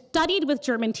musicians who studied with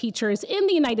German teachers in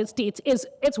the United States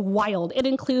it's wild. It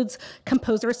includes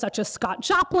composers such as Scott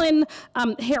Joplin,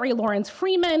 Harry Lawrence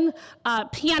Freeman,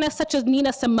 pianists such as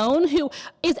Nina Simone, who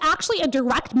is actually a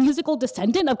direct musical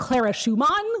descendant of Clara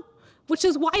Schumann, which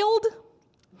is wild.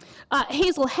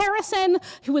 Hazel Harrison,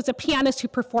 who was a pianist who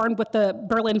performed with the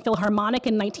Berlin Philharmonic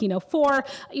in 1904,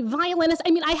 a violinist.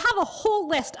 I mean, I have a whole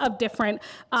list of different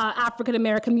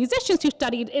African-American musicians who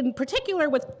studied in particular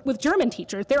with German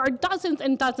teachers. There are dozens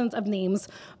and dozens of names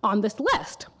on this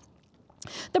list.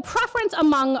 The preference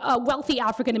among wealthy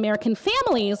African-American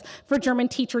families for German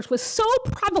teachers was so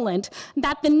prevalent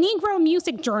that the Negro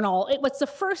Music Journal, it was the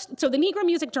first, so the Negro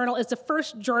Music Journal is the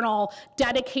first journal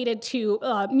dedicated to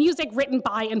music written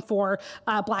by and for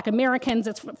Black Americans.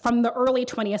 It's from the early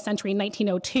 20th century,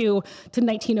 1902 to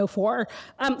 1904.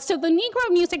 So the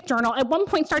Negro Music Journal at one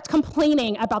point starts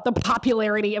complaining about the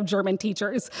popularity of German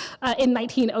teachers in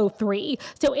 1903.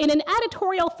 So in an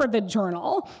editorial for the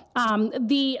journal,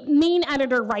 the main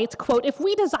editor writes, quote, "If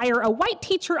we desire a white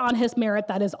teacher on his merit,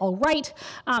 that is all right.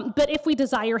 But if we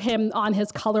desire him on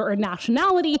his color or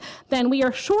nationality, then we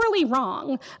are surely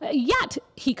wrong. Yet,"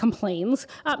 he complains,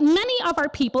 "many of our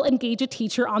people engage a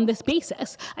teacher on this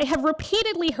basis. I have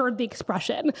repeatedly heard the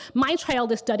expression, 'My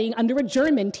child is studying under a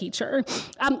German teacher.'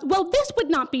 Well, this would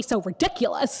not be so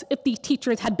ridiculous if these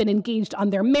teachers had been engaged on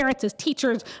their merits as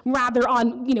teachers rather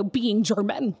on, being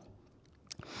German."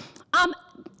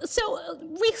 So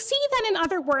we see that, in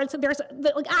other words, there's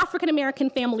the African-American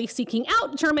families seeking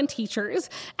out German teachers,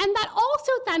 and that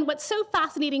also then what's so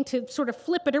fascinating to sort of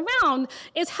flip it around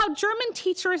is how German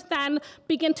teachers then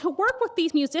begin to work with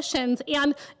these musicians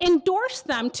and endorse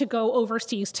them to go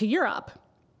overseas to Europe.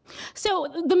 So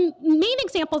the main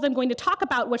examples I'm going to talk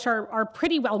about, which are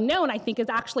pretty well known, I think, is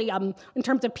actually, in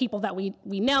terms of people that we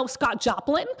know, Scott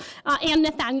Joplin and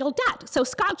Nathaniel Dett. So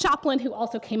Scott Joplin, who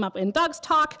also came up in Doug's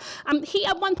talk, he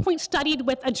at one point studied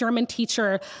with a German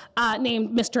teacher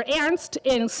named Mr. Ernst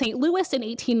in St. Louis in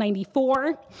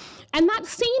 1894. And that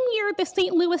same year, the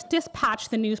St. Louis Dispatch,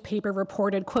 the newspaper,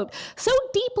 reported, quote, "So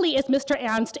deeply is Mr.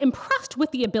 Ernst impressed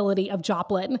with the ability of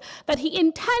Joplin that he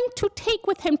intends to take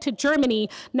with him to Germany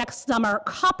next summer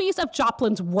copies of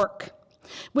Joplin's work,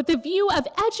 with the view of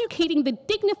educating the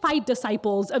dignified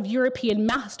disciples of European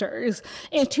masters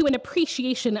into an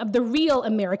appreciation of the real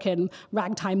American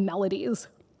ragtime melodies."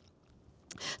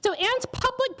 So Ernst's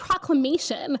public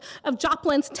proclamation of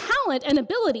Joplin's talent and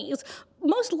abilities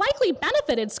most likely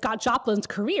benefited Scott Joplin's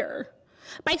career.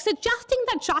 By suggesting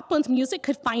that Joplin's music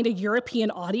could find a European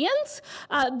audience,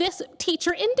 this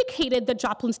teacher indicated that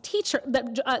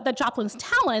Joplin's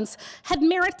talents had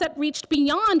merits that reached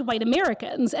beyond white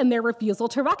Americans and their refusal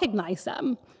to recognize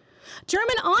them.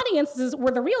 German audiences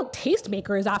were the real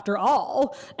tastemakers, after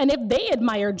all, and if they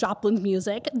admired Joplin's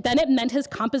music, then it meant his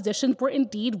compositions were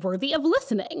indeed worthy of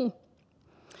listening.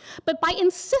 But by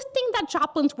insisting that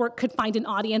Joplin's work could find an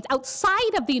audience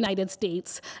outside of the United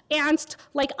States, Ernst,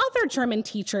 like other German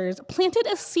teachers, planted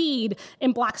a seed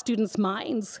in Black students'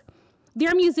 minds.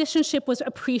 Their musicianship was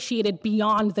appreciated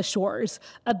beyond the shores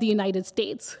of the United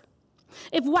States.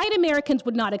 If white Americans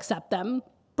would not accept them,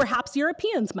 perhaps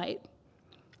Europeans might.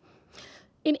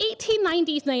 In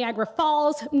 1890's Niagara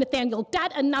Falls, Nathaniel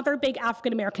Dett, another big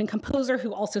African-American composer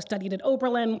who also studied at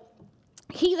Oberlin,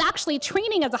 he's actually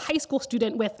training as a high school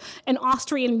student with an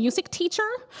Austrian music teacher,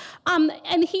 and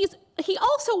he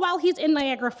also, while he's in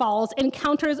Niagara Falls,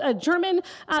 encounters a German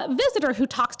visitor who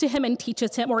talks to him and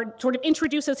teaches him, or sort of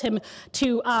introduces him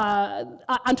to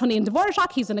Antonin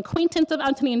Dvorak. He's an acquaintance of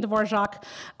Antonin Dvorak,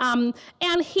 and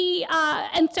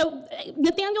so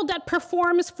Nathaniel Dett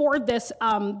performs for this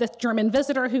German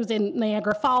visitor who's in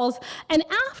Niagara Falls, and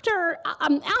after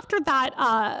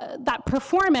that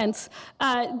performance,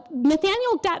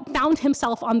 Nathaniel Dett found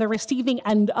himself on the receiving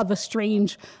end of a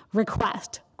strange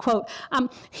request. quote,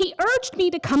 he urged me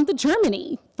to come to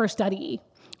Germany for study,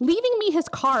 leaving me his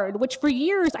card, which for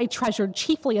years I treasured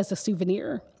chiefly as a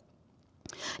souvenir.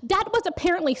 Dad was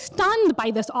apparently stunned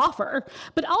by this offer,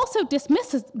 but also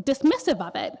dismissive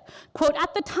of it. Quote,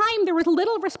 at the time, there was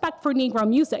little respect for Negro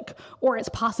music or its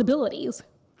possibilities.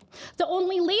 So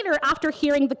only later, after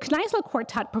hearing the Kneisel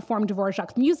Quartet perform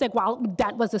Dvorak's music while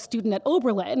Dad was a student at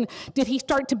Oberlin, did he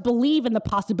start to believe in the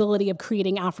possibility of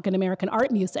creating African-American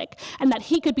art music and that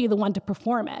he could be the one to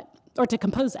perform it or to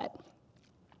compose it.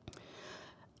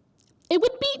 It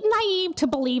would be naive to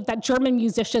believe that German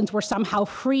musicians were somehow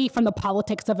free from the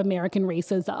politics of American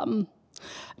racism.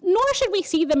 Nor should we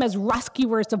see them as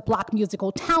rescuers of Black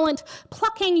musical talent,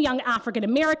 plucking young African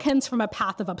Americans from a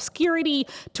path of obscurity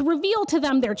to reveal to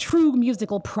them their true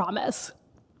musical promise.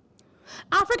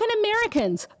 African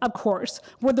Americans, of course,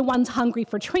 were the ones hungry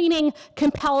for training,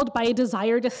 compelled by a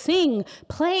desire to sing,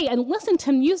 play, and listen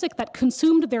to music that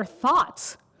consumed their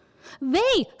thoughts.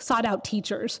 They sought out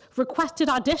teachers, requested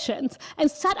auditions, and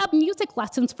set up music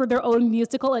lessons for their own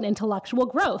musical and intellectual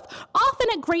growth, often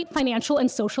at great financial and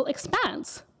social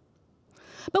expense.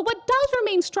 But what does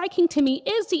remain striking to me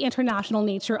is the international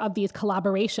nature of these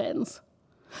collaborations.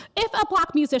 If a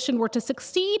Black musician were to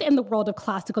succeed in the world of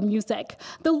classical music,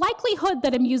 the likelihood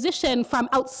that a musician from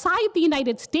outside the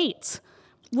United States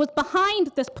was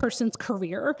behind this person's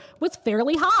career was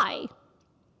fairly high.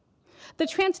 The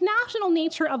transnational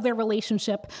nature of their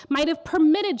relationship might have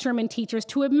permitted German teachers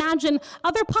to imagine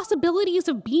other possibilities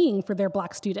of being for their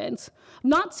Black students,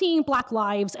 not seeing Black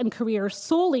lives and careers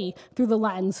solely through the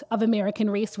lens of American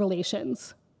race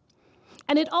relations.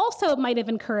 And it also might have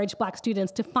encouraged Black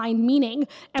students to find meaning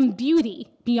and beauty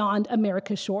beyond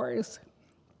America's shores.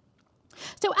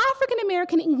 So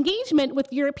African-American engagement with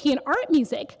European art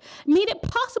music made it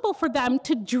possible for them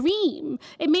to dream.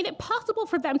 It made it possible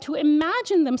for them to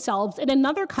imagine themselves in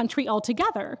another country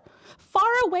altogether,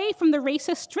 far away from the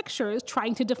racist strictures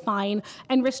trying to define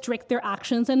and restrict their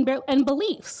actions and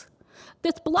beliefs.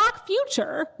 This Black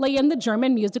future lay in the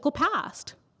German musical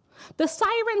past. The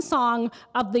siren song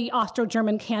of the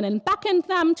Austro-German canon beckoned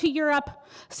them to Europe,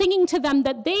 singing to them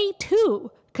that they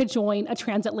too could join a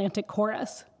transatlantic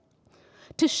chorus.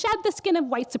 To shed the skin of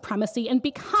white supremacy and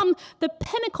become the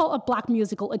pinnacle of Black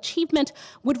musical achievement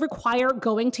would require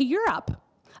going to Europe,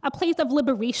 a place of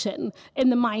liberation in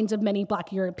the minds of many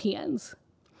Black Europeans.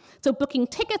 So booking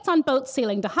tickets on boats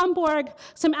sailing to Hamburg,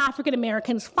 some African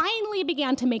Americans finally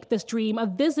began to make this dream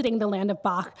of visiting the land of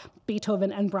Bach,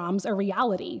 Beethoven, and Brahms a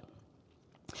reality.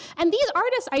 And these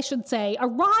artists, I should say,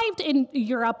 arrived in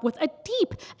Europe with a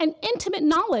deep and intimate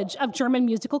knowledge of German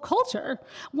musical culture.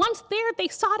 Once there, they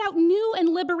sought out new and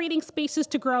liberating spaces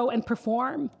to grow and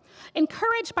perform.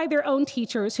 Encouraged by their own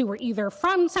teachers who were either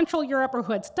from Central Europe or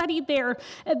who had studied there,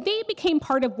 they became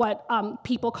part of what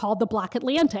people called the Black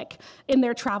Atlantic in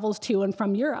their travels to and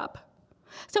from Europe.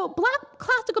 So Black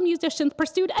classical musicians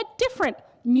pursued a different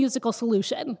musical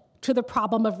solution to the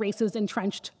problem of race's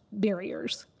entrenched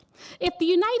barriers. If the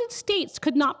United States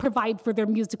could not provide for their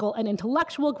musical and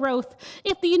intellectual growth,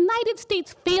 if the United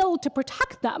States failed to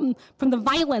protect them from the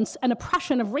violence and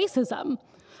oppression of racism,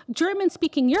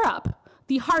 German-speaking Europe,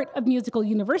 the heart of musical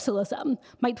universalism,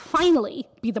 might finally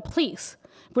be the place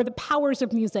where the powers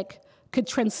of music could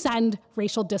transcend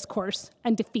racial discourse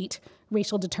and defeat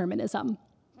racial determinism.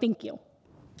 Thank you.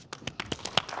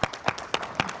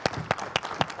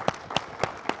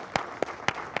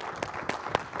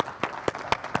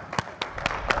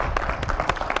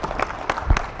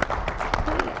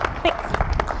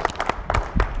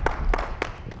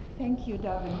 Thank you,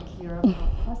 Dav and Kira,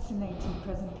 for fascinating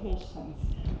presentations.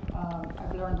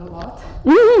 I've learned a lot.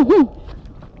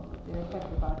 Very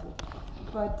happy about it.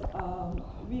 But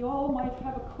we all might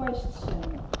have a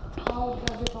question. How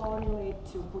does it all relate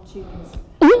to Puccini's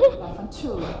La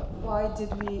Fanciulla? Why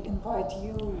did we invite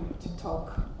you to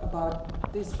talk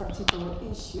about these particular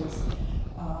issues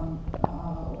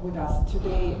with us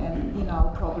today and in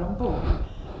our program book?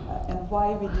 And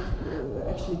why we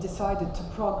actually decided to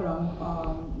program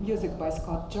music by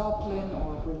Scott Joplin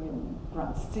or William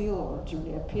Grant Still or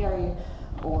Julia Perry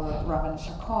or Ravan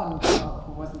Chacon,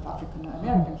 who wasn't African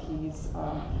American, he's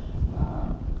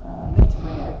Native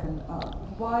American.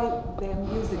 Why their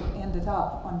music ended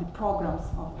up on the programs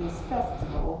of this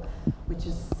festival, which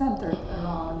is centered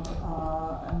around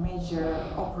a major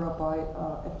opera by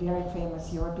a very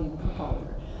famous European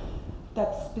composer.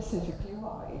 That's specifically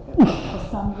why. For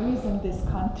some reason, this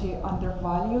country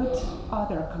undervalued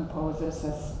other composers,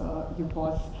 as you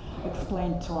both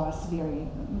explained to us very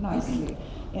nicely.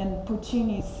 And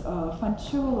Puccini's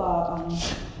Fanciulla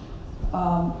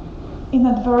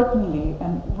inadvertently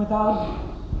and without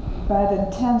bad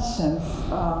intentions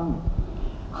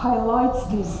highlights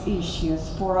these issues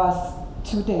for us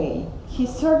today. He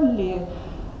certainly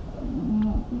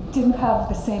didn't have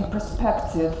the same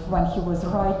perspective when he was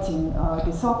writing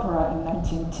this opera in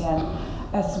 1910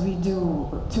 as we do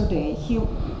today. He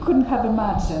couldn't have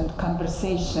imagined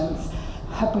conversations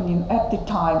happening at the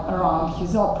time around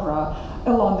his opera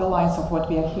along the lines of what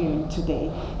we are hearing today.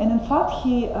 And in fact,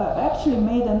 he actually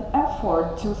made an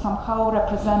effort to somehow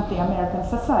represent the American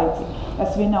society.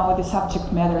 As we know, the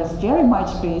subject matter is very much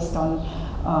based on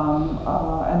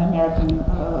an American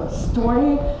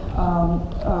story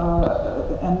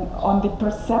and on the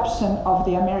perception of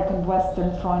the American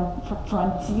Western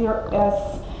frontier as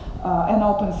an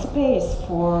open space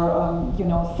for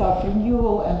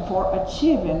self-renewal and for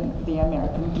achieving the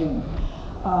American dream.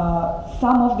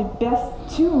 Some of the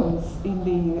best tunes in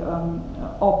the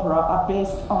opera are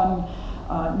based on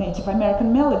Native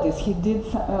American melodies. He did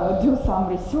do some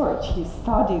research. He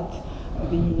studied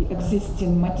the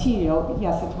existing material.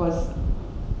 Yes, it was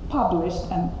published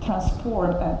and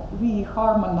transformed and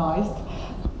reharmonized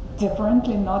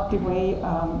differently, not the way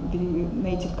the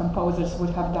native composers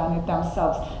would have done it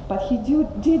themselves. But he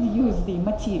did use the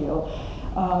material.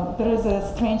 There is a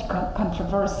strange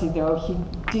controversy, though. He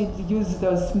did use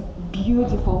those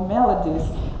beautiful melodies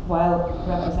while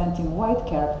representing white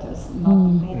characters, not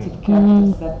native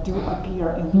characters that do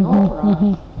appear in the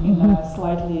opera in a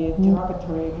slightly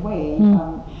derogatory way.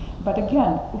 But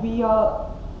again, we are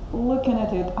looking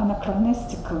at it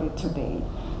anachronistically today.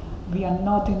 We are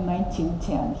not in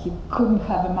 1910. He couldn't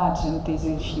have imagined these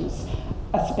issues,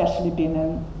 especially being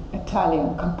an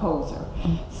Italian composer.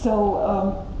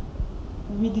 So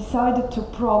we decided to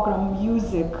program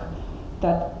music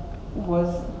that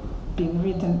was being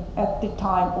written at the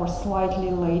time or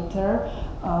slightly later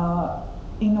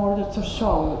in order to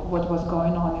show what was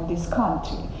going on in this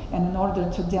country and in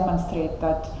order to demonstrate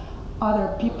that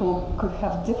other people could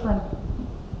have different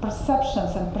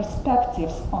perceptions and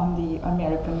perspectives on the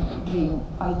American dream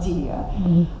idea.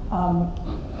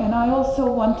 And I also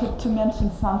wanted to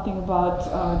mention something about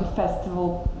the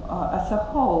festival as a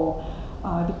whole.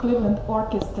 The Cleveland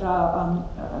Orchestra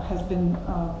has been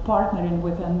partnering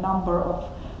with a number of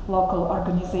local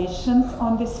organizations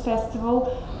on this festival,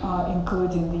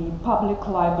 including the public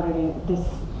library, this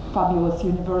fabulous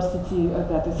university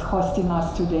that is hosting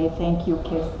us today. Thank you,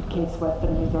 Case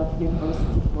Western Resort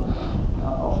University, for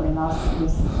offering us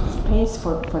this space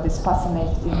for this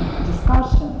fascinating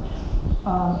discussion.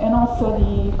 And also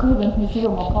the Cleveland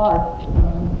Museum of Art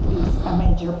is a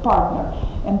major partner.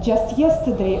 And just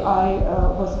yesterday I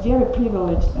was very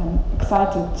privileged and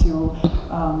excited to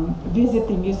visit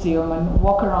the museum and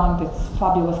walk around its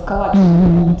fabulous collection.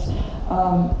 And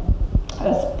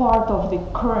as part of the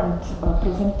current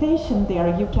presentation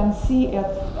there, you can see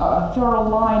a thorough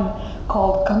line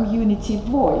called Community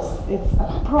Voice. It's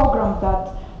a program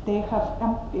that they have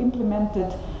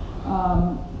implemented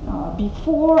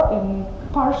before in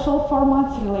partial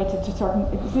formats related to certain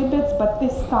exhibits, but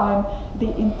this time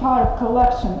the entire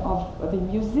collection of the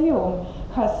museum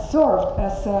has served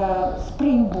as a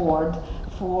springboard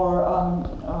for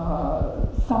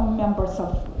some members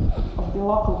of the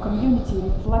local community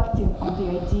reflecting on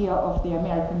the idea of the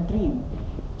American dream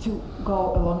to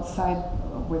go alongside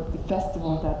with the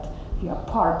festival that we are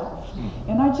part of.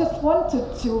 And I just wanted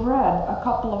to read a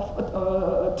couple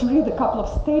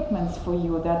of statements for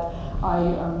you that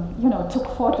I took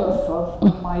photos of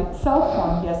on my cell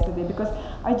phone yesterday, because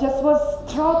I just was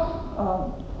struck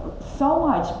so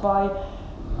much by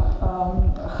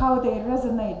how they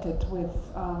resonated with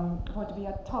what we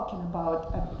are talking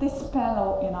about at this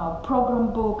panel, in our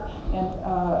program book,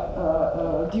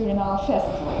 and during our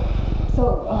festival.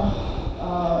 So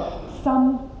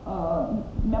some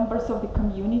members of the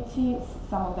community,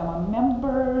 some of them are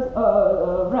members,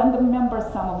 random members,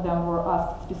 some of them were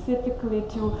asked specifically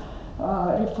to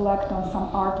reflect on some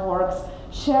artworks,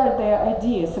 share their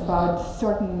ideas about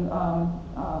certain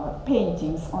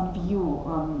paintings on view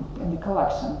in the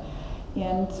collection.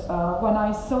 And when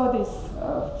I saw this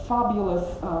fabulous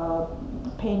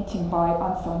painting by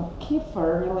Anselm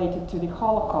Kiefer related to the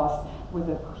Holocaust with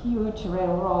the huge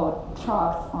railroad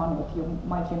tracks on it, you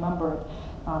might remember it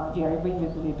very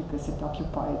vividly because it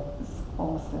occupied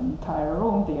almost the entire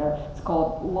room there. It's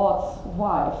called Lot's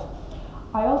Wife.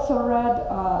 I also read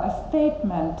a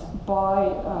statement by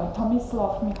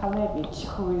Tomislav Michalevich,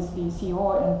 who is the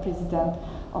CEO and president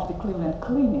of the Cleveland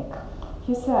Clinic.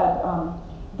 He said,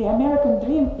 the American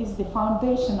dream is the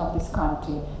foundation of this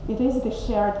country. It is the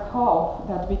shared hope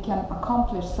that we can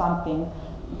accomplish something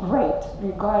great,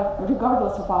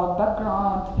 regardless of our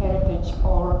background, heritage,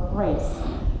 or race.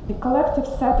 The collective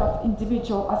set of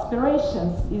individual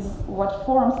aspirations is what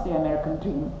forms the American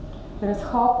dream. There is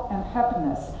hope and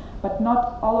happiness, but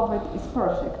not all of it is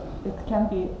perfect. It can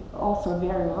be also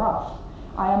very rough.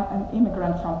 I am an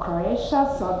immigrant from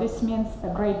Croatia, so this means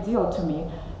a great deal to me.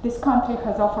 This country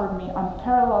has offered me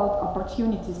unparalleled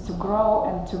opportunities to grow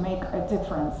and to make a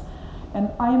difference.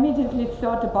 And I immediately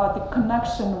thought about the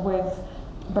connection with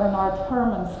Bernard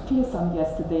Herrmann's piece on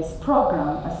yesterday's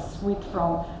program, A Suite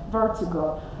from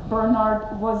Vertigo.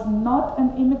 Bernard was not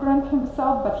an immigrant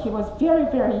himself, but he was very,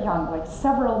 very young, like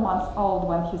several months old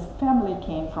when his family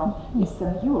came from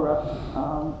Eastern Europe.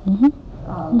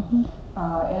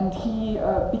 And he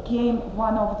became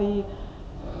one of the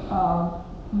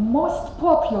most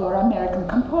popular American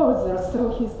composers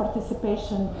through his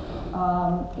participation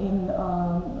in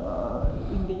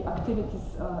the activities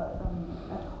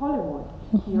at Hollywood.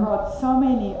 He wrote so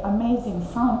many amazing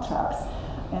soundtracks,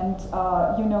 and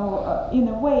in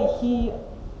a way, he,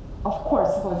 of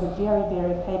course, was a very,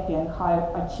 very happy and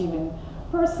high-achieving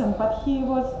person, but he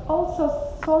was also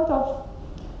sort of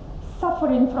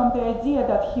suffering from the idea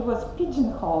that he was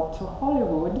pigeonholed to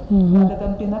Hollywood rather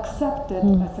than being accepted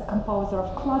as a composer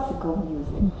of classical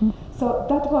music. So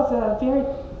that was a very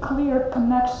clear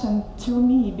connection to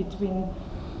me between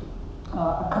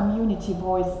a community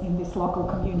voice in this local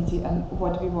community and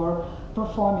what we were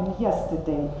performing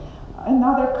yesterday.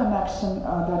 Another connection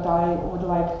that I would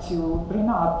like to bring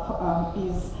up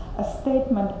is a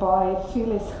statement by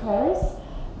Phyllis Harris,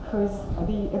 who is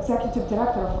the executive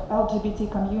director of LGBT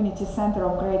Community Center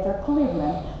of Greater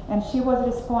Cleveland, and she was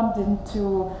responding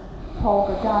to Paul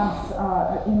Gauguin's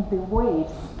In the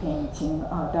Waves painting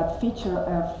that featured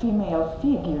a female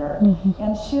figure.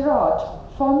 And she wrote,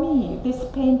 "For me, this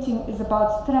painting is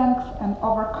about strength and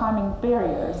overcoming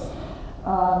barriers.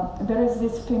 There is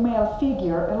this female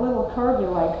figure, a little curvy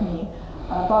like me,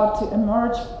 about to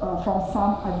emerge from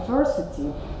some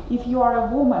adversity. If you are a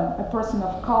woman, a person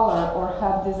of color, or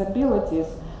have disabilities,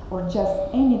 or just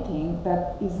anything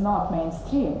that is not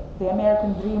mainstream, the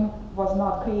American dream was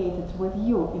not created with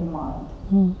you in mind."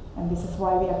 And this is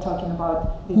why we are talking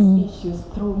about these issues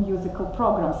through musical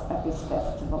programs at this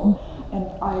festival. And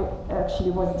I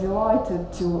actually was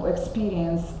delighted to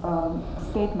experience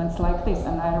statements like this,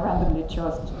 and I randomly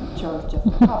chose just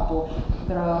a couple.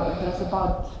 There's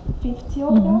about 50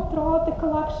 of them throughout the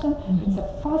collection. It's a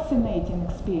fascinating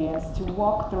experience to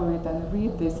walk through it and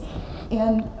read this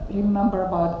and remember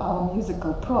about our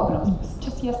musical programs.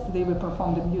 Just yesterday we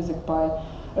performed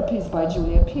a piece by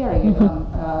Julia Perry,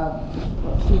 a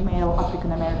female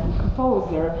African-American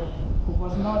composer who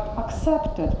was not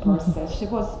accepted per se. She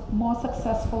was more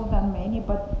successful than many,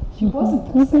 but she wasn't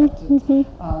accepted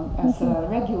as a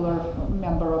regular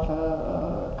member of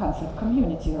a concert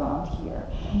community around here.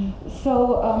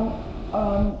 So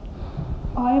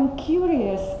I am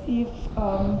curious if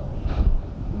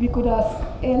we could ask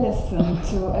Allison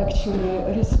to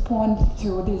actually respond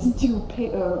to these two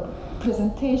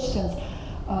presentations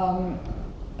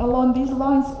along these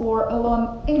lines or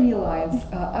along any lines.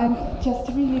 I'm just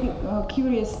really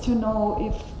curious to know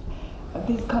if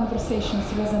these conversations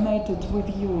resonated with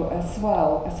you as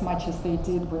well, as much as they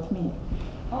did with me.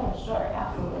 Oh, sure,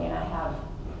 absolutely, and I have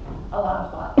a lot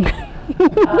of thoughts.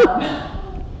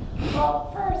 Well,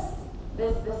 first,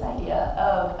 this idea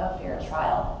of a fair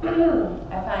trial,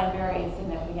 I find very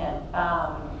significant.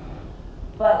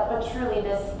 But truly,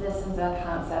 this is a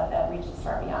concept that reaches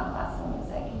far beyond classical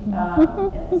music, in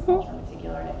this culture in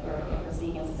particular. And if we're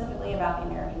speaking specifically about the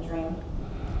American dream,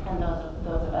 and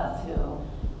those of us who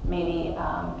maybe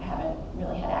haven't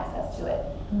really had access to it,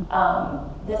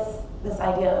 this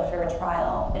idea of fair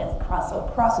trial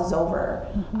crosses over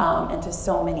into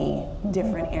so many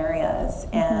different areas.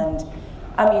 And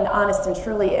I mean, honest and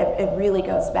truly, it really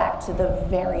goes back to the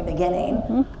very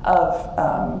beginning of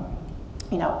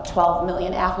 12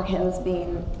 million Africans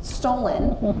being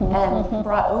stolen and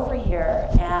brought over here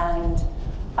and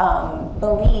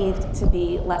believed to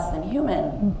be less than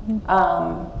human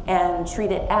and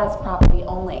treated as property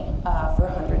only for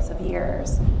hundreds of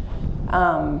years.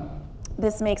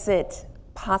 This makes it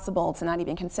possible to not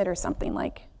even consider something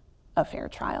like a fair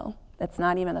trial. That's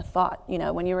not even a thought.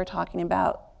 When you were talking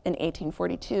about in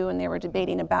 1842 and they were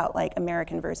debating about like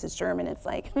American versus German, it's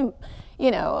like,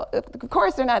 of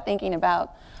course they're not thinking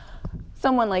about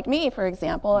someone like me, for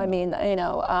example. I mean,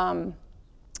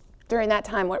 during that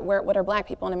time, what are black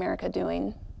people in America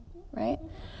doing, right?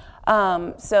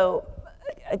 So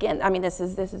again, I mean, this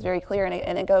is very clear,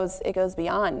 and it goes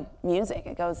beyond music.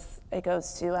 It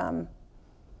goes to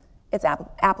it's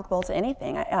applicable to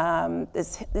anything.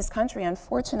 This country,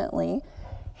 unfortunately,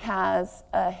 has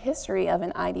a history of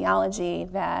an ideology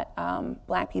that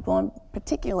Black people in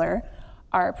particular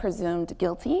are presumed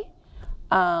guilty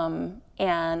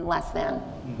and less than.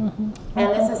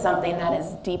 And this is something that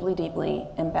is deeply, deeply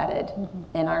embedded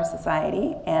in our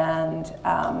society, and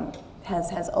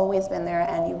has always been there,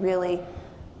 and you really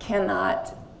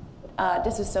cannot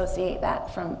disassociate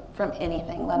that from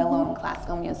anything, let alone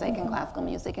classical music and classical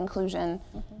music inclusion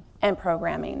and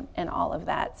programming and all of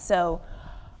that. So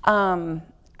I'm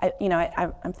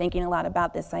thinking a lot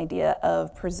about this idea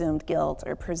of presumed guilt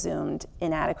or presumed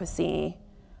inadequacy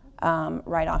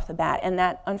right off the bat, and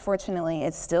that unfortunately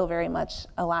is still very much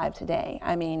alive today.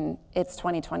 I mean, it's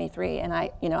 2023, and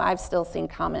I've still seen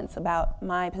comments about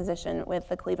my position with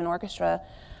the Cleveland Orchestra,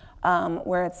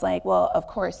 where it's like, well, of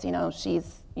course,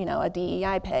 she's a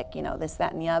DEI pick, this,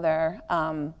 that, and the other,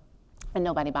 and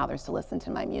nobody bothers to listen to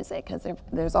my music because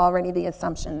there's already the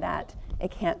assumption that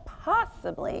it can't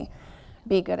possibly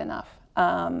be good enough.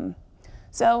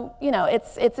 So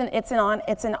it's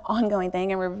an ongoing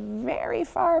thing, and we're very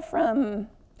far from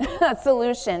a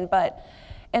solution. But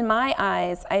in my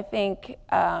eyes, I think,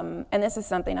 and this is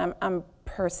something I'm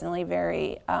personally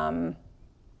very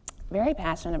very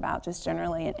passionate about, just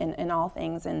generally in all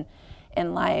things in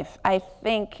life. I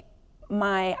think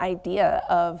my idea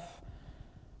of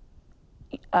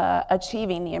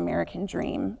achieving the American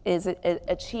dream is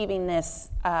achieving this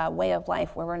way of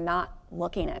life where we're not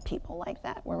looking at people like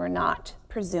that, where we're not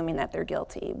presuming that they're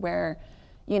guilty, where,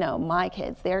 my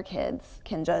kids, their kids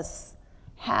can just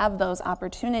have those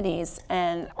opportunities,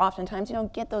 and oftentimes you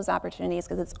don't get those opportunities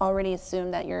because it's already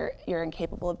assumed that you're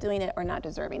incapable of doing it or not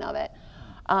deserving of it.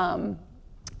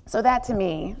 So that to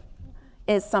me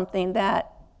is something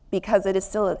that, because it is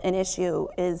still an issue,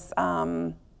 is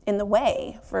in the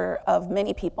way of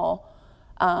many people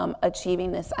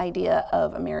achieving this idea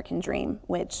of American dream,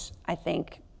 which I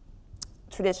think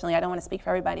traditionally, I don't want to speak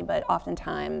for everybody, but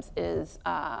oftentimes is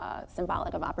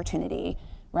symbolic of opportunity,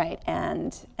 right,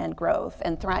 and growth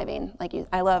and thriving.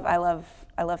 I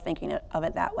love thinking of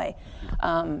it that way,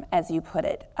 as you put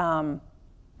it.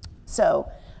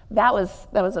 So that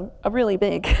was a really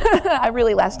big. I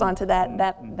really latched onto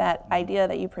that idea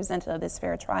that you presented of this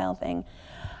fair trial thing,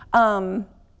 and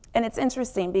it's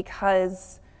interesting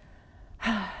because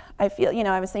I feel,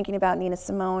 I was thinking about Nina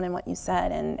Simone and what you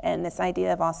said, and this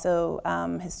idea of also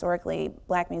historically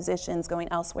Black musicians going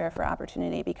elsewhere for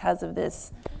opportunity because of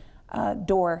this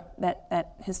door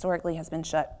that historically has been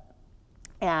shut.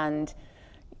 And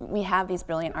we have these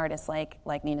brilliant artists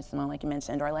like Nina Simone, like you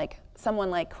mentioned, or like someone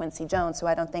like Quincy Jones, who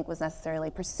I don't think was necessarily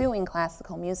pursuing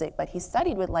classical music, but he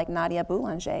studied with like Nadia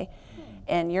Boulanger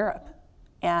in Europe,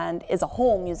 and is a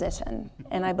whole musician.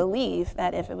 And I believe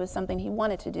that if it was something he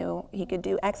wanted to do, he could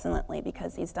do excellently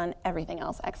because he's done everything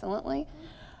else excellently.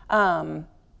 And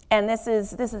this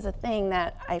is a thing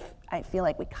that I feel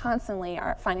like we constantly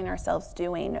are finding ourselves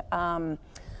doing,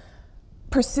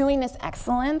 pursuing this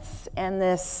excellence and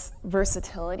this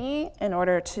versatility in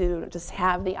order to just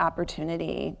have the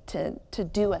opportunity to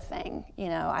do a thing.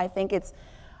 I think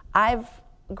I've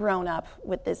grown up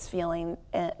with this feeling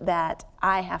that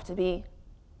I have to be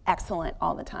excellent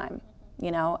all the time,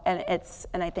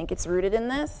 and I think it's rooted in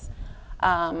this.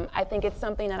 I think it's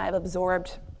something that I've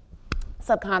absorbed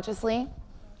subconsciously,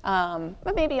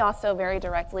 but maybe also very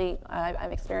directly.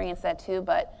 I've experienced that too,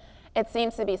 but it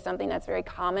seems to be something that's very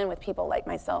common with people like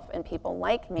myself and people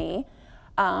like me,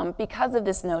 because of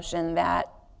this notion that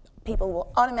people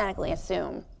will automatically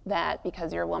assume that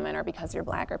because you're a woman or because you're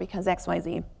Black or because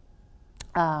XYZ,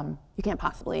 you can't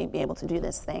possibly be able to do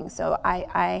this thing. So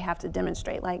I have to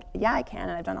demonstrate, yeah, I can,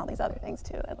 and I've done all these other things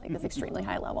too at this extremely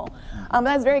high level.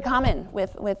 That's very common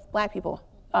with Black people,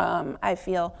 I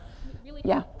feel. Really,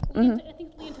 yeah. I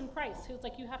think Leonton Price, who's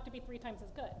like, you have to be 3 times as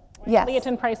good. Right? Yes.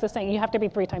 Leonton Price is saying you have to be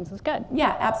 3 times as good.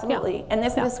 Yeah, absolutely. Yeah. And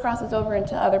this crosses over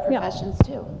into other professions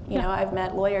too. I've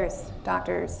met lawyers,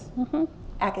 doctors,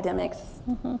 academics,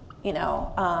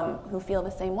 who feel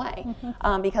the same way,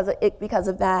 because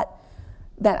of that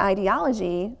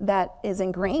ideology that is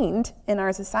ingrained in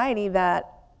our society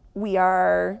that we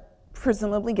are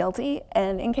presumably guilty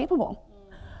and incapable.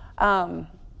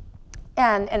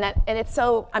 And it's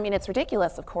so, it's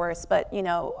ridiculous, of course, but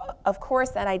of course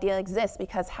that idea exists,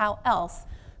 because how else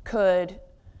could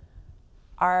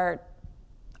our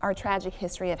tragic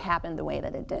history have happened the way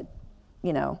that it did?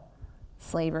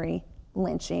 Slavery,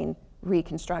 lynching,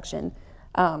 Reconstruction,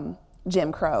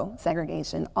 Jim Crow,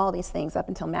 segregation, all these things up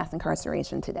until mass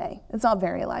incarceration today. It's all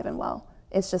very alive and well.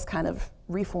 It's just kind of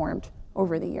reformed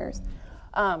over the years.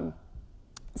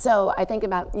 So I think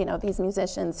about these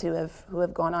musicians who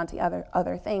have gone on to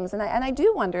other things, and I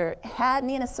do wonder, had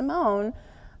Nina Simone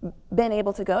been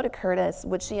able to go to Curtis,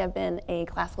 would she have been a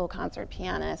classical concert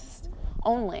pianist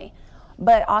only?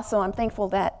 But also I'm thankful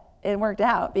that it worked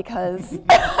out because,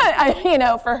 you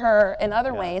know, for her in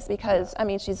other ways, because I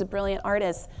mean, she's a brilliant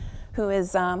artist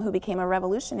who became a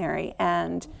revolutionary,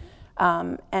 and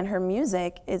her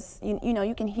music is, you know,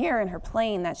 you can hear in her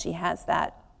playing that she has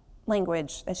that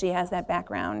language, that she has that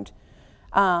background,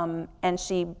 and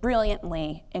she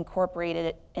brilliantly incorporated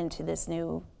it into this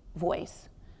new voice.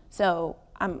 So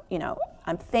I'm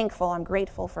thankful, I'm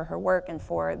grateful for her work and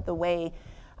for the way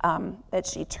that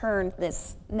she turned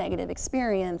this negative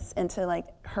experience into like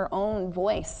her own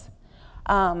voice.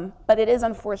 But it is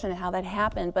unfortunate how that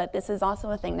happened, but this is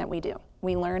also a thing that we do.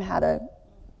 We learn how to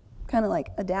kind of like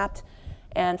adapt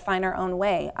and find our own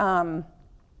way.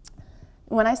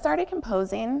 When I started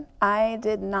composing, I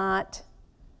did not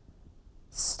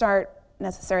start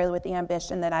necessarily with the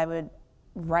ambition that I would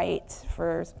write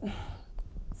for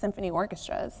symphony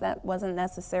orchestras. That wasn't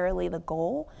necessarily the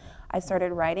goal. I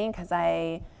started writing because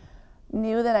I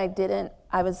knew that I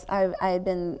had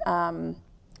been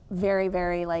very,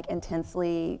 very like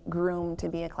intensely groomed to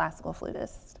be a classical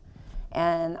flutist.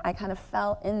 And I kind of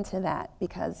fell into that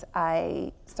because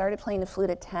I started playing the flute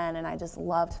at 10 and I just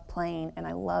loved playing and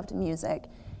I loved music.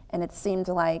 And it seemed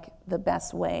like the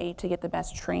best way to get the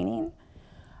best training.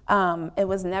 It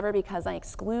was never because I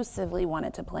exclusively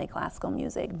wanted to play classical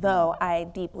music, though I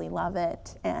deeply love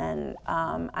it. And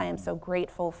I am so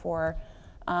grateful for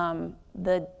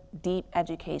the deep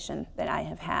education that I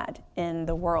have had in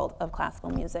the world of classical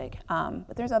music.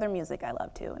 But there's other music I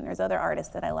love too, and there's other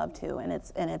artists that I love too, and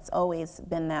it's always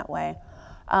been that way.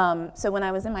 So when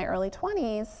I was in my early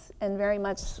 20s and very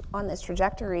much on this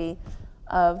trajectory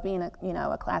of being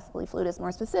a classically flutist,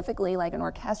 more specifically like an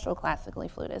orchestral classically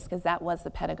flutist, because that was the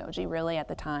pedagogy really at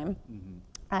the time. Mm-hmm.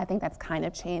 I think that's kind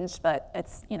of changed, but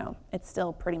it's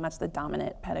still pretty much the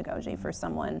dominant pedagogy for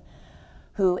someone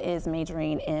who is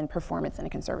majoring in performance in a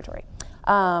conservatory.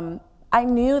 I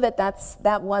knew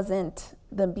that wasn't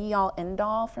the be-all,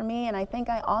 end-all for me, and I think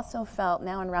I also felt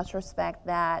now in retrospect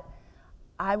that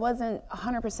I wasn't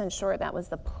 100% sure that was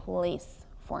the place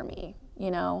for me,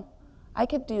 you know? I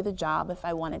could do the job if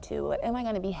I wanted to. Am I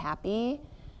gonna be happy?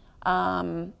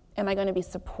 Am I gonna be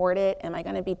supported? Am I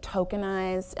gonna be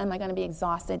tokenized? Am I gonna be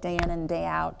exhausted day in and day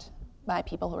out by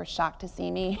people who are shocked to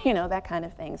see me? You know, that kind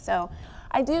of thing. So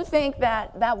I do think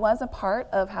that that was a part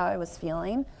of how I was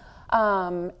feeling.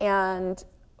 And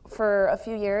for a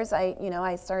few years,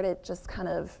 I started just kind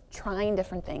of trying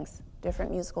different things,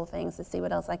 different musical things to see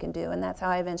what else I can do. And that's how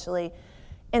I eventually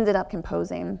ended up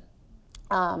composing.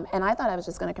 And I thought I was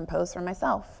just going to compose for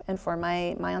myself and for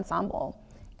my ensemble.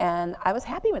 And I was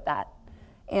happy with that.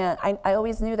 And I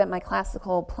always knew that my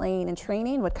classical playing and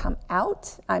training would come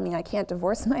out. I mean, I can't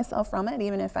divorce myself from it,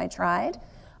 even if I tried.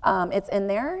 It's in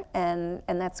there, and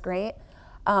that's great.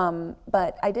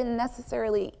 But I didn't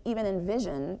necessarily even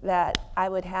envision that I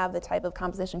would have the type of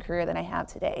composition career that I have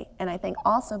today. And I think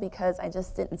also because I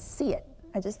just didn't see it.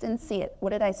 I just didn't see it.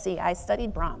 What did I see? I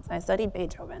studied Brahms. I studied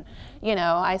Beethoven. You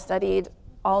know, I studied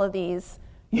all of these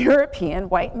European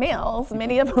white males,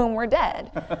 many of whom were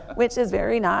dead, which is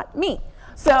very not me.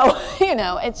 So, you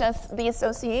know, it's just the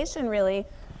association really,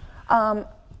 I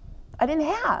didn't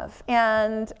have.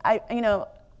 And I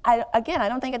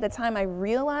don't think at the time I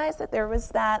realized that there was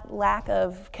that lack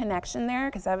of connection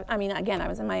there, because I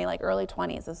was in my like early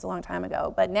 20s, this is a long time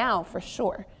ago, but now for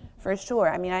sure.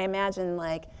 I mean, I imagine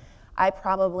like I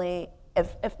probably,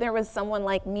 if there was someone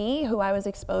like me who I was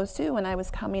exposed to when I was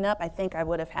coming up, I think I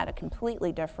would have had a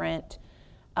completely different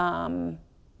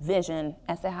vision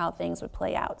as to how things would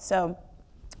play out. So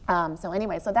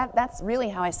anyway, that's really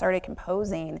how I started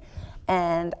composing.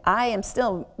 And I am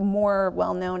still more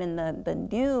well known in the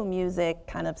new music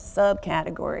kind of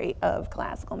subcategory of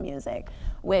classical music,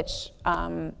 which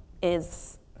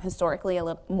is historically a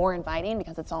little more inviting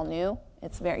because it's all new.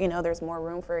 It's very, there's more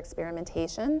room for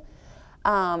experimentation.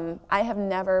 I have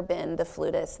never been the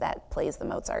flutist that plays the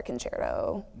Mozart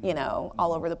concerto,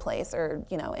 all over the place, or,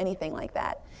 anything like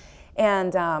that.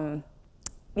 And,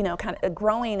 kind of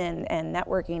growing and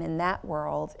networking in that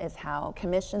world is how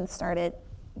commissions started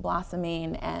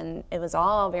blossoming, and it was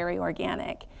all very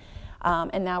organic.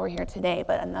 And now we're here today.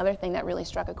 But another thing that really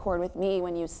struck a chord with me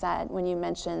when you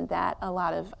mentioned that a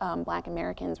lot of Black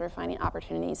Americans were finding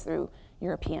opportunities through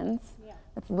Europeans. Yeah.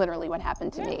 That's literally what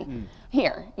happened to me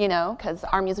here, because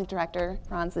our music director,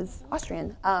 Franz, is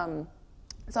Austrian.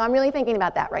 So I'm really thinking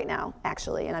about that right now,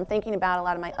 actually. And I'm thinking about a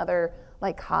lot of my other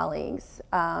colleagues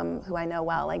who I know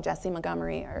well, like Jesse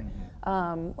Montgomery or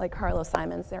like Carlos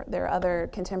Simons. There are other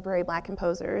contemporary Black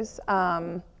composers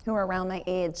who are around my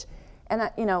age.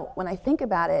 And when I think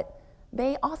about it,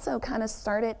 they also kind of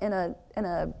started in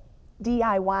a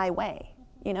DIY way.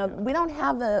 You know, we don't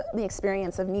have the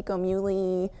experience of Nico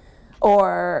Muhly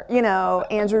or, you know,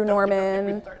 Andrew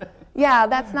Norman. Yeah,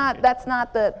 that's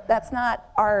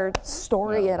not our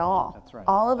story at all. That's right.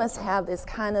 All of us have this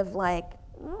kind of like,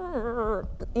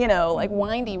 you know, like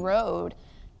windy road,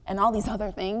 and all these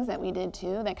other things that we did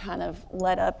too that kind of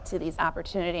led up to these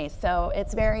opportunities. So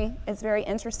it's very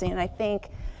interesting. And I think,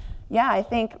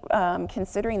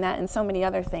 considering that and so many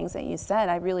other things that you said,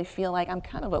 I really feel like I'm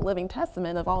kind of a living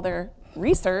testament of all their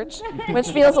research, which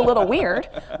feels a little weird,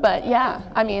 but yeah,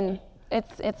 I mean,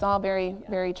 it's all very,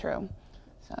 very true.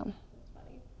 So.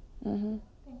 Mm-hmm.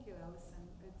 Thank you, Allison.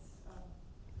 It's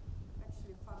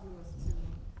actually fabulous to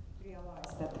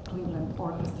realize that the Cleveland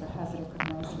Orchestra has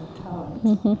recognized your talent.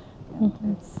 Mm-hmm.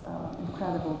 And it's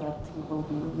incredible that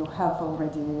you have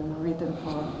already written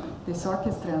for this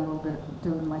orchestra and will be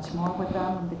doing much more with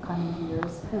them in the coming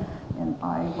years. Mm-hmm. And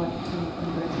I want to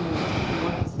congratulate the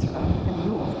orchestra and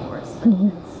you, of course.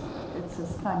 Mm-hmm. It's a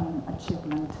stunning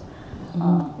achievement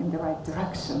in the right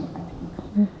direction, I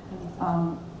think.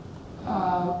 Mm-hmm.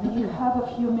 We have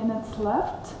a few minutes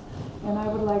left, and I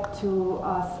would like to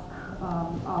ask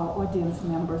our audience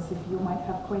members if you might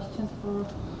have questions for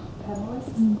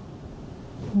panelists.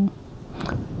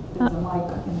 There's a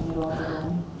mic in the middle of the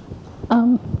room.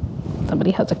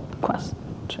 Somebody has a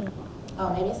question. Oh,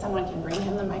 maybe someone can bring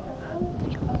him the microphone?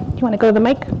 Okay. You want to go to the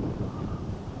mic?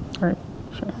 Or,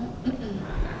 sure.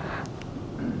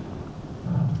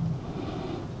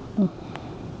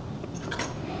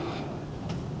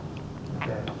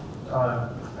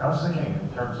 I was thinking in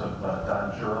terms of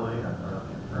Don Shirley. I don't know if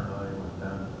you're familiar with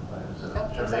them. Is it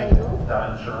Jamaican? Don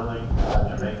Shirley,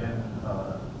 Jamaican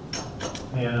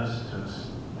pianist who's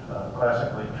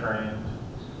classically trained,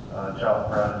 child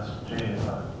prodigy,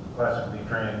 classically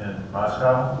trained in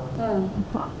Moscow.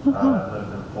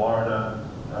 Lived in Florida.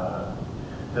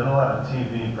 Did a lot of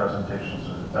TV presentations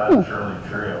with the Don Shirley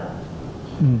Trio.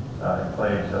 He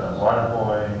played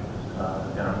Waterboy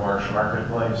in a Moorish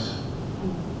marketplace.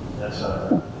 That's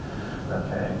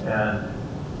okay, and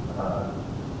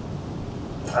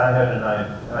I had an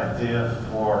idea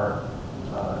for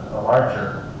a larger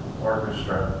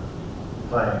orchestra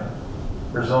playing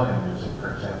Brazilian music, for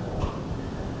example.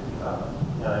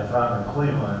 And I found in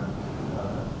Cleveland,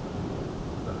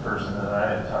 the person that I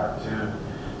had talked to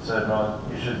said, well,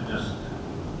 you should just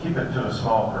keep it to a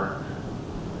small group,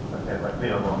 okay, like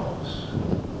Villalobos,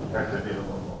 Hector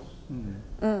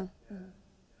Villalobos.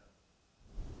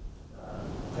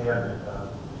 He had the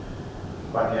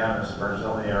Bachianas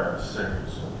Brasileira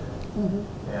series, okay?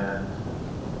 And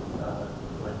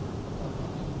would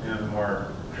do the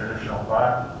more traditional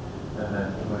Bach, and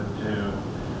then he would do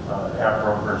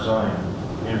Afro-Brazilian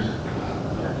music,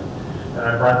 okay? And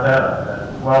I brought that up,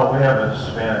 and well, we have a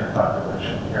Hispanic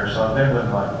population here, so they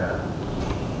wouldn't like that.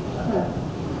 Okay?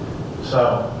 So,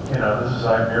 you know, this is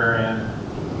Iberian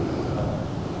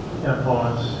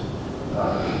influence,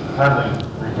 highly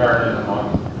regarded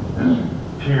among his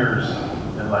peers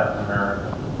in Latin America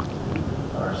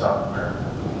or South America,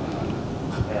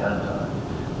 and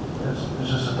it's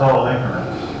just a total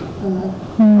ignorance.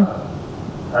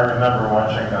 I remember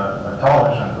watching a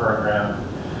television program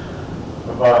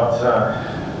about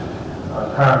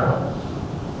Congo,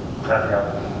 the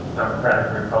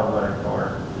Democratic Republic, or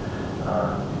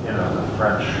you know, the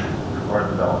French or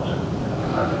the Belgian.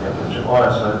 I forget which it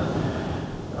was, but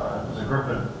it was a group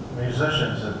of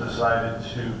musicians that decided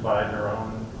to buy their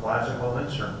own classical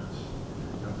instruments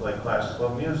and play classical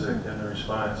music, and the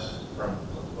response from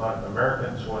a lot of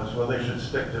Americans was, well, they should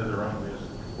stick to their own music,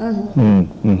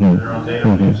 their own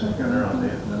native music and their own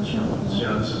native instruments. You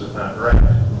know, this is not right.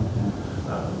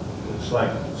 It's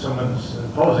like someone's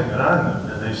imposing it on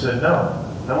them, and they said,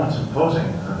 no one's imposing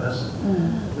it on us.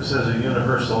 This is a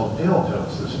universal appeal to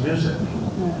us, this music.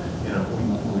 You know,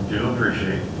 we do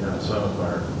appreciate, you know, some of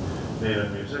our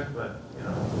native music, but, you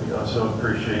know, we also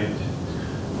appreciate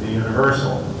the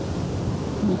universal.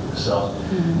 So,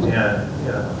 and,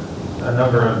 you know, a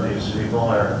number of these people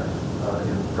are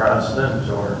either Protestant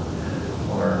or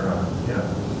you know,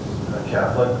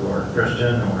 Catholic or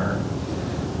Christian, or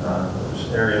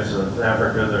areas of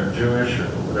Africa that are Jewish or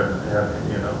whatever have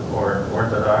you know, or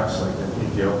Orthodox, like in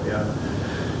Ethiopia.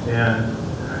 And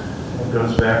it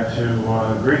goes back to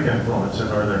Greek influence in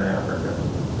Northern Africa.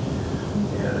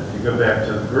 And if you go back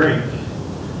to the Greek,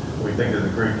 we think of the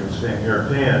Greek as being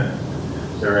European.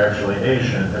 They're actually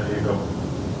Asian if you go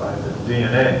by the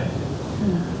DNA.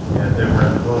 And they were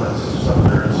influenced, some of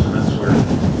their instruments were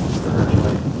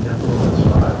originally influenced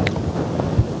by,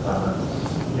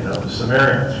 you know, the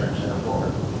Sumerians, for example, or,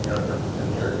 you know, in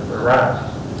the area of Iraq.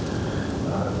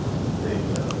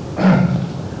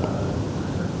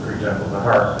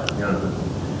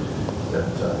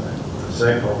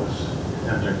 Seiko was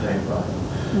entertained by.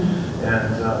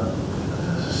 And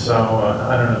so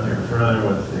I don't know if you're familiar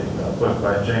with the book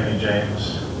by Jamie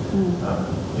James,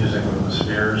 Music of the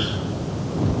Spheres.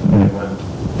 I'm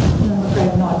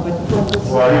afraid not, but what was the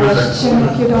question,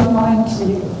 if you don't mind?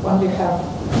 We only have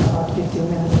about 15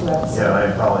 minutes left. So. Yeah, I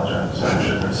apologize. I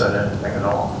shouldn't have said anything at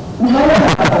all. No,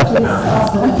 please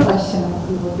ask one question.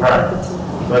 We will be happy to.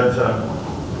 But,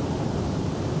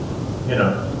 you know,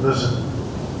 this is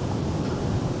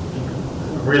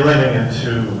relating it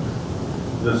to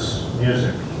this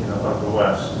music, you know, of the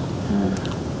West.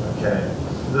 Okay.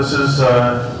 This is,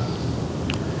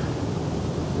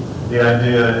 the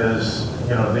idea is,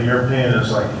 you know, the European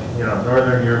is like, you know,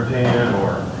 Northern European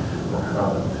or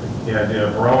the idea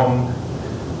of Rome,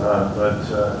 but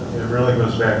it really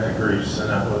goes back to Greece, and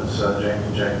that was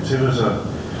Jamie James. He was a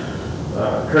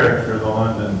critic for the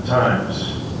London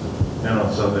Times and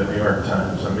also the New York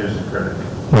Times, a music critic.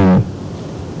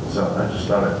 So I just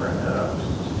thought I'd bring that up.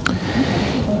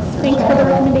 Thanks for the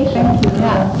recommendation.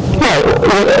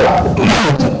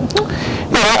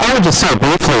 I would just say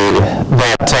briefly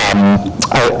that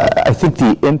I think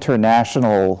the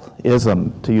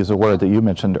internationalism, to use a word that you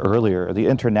mentioned earlier, the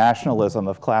internationalism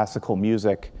of classical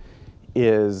music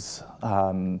is,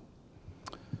 on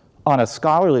a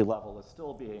scholarly level, is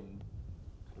still being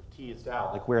teased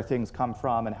out, like where things come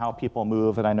from and how people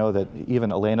move. And I know that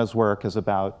even Elena's work is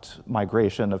about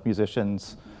migration of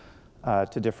musicians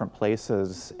to different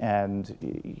places, and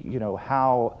you know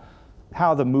how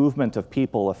the movement of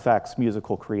people affects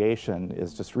musical creation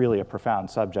is just really a profound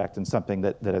subject, and something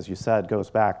that as you said,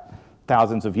 goes back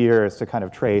thousands of years to kind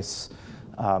of trace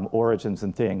origins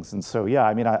and things. And so, yeah,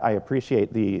 I mean, I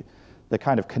appreciate the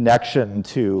kind of connection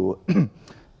to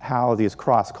how these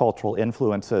cross-cultural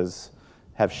influences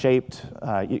have shaped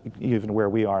even where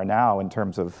we are now in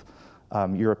terms of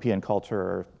European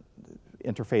culture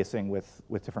interfacing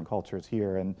with different cultures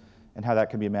here, and how that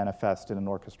can be manifest in an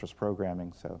orchestra's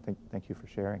programming. So thank you for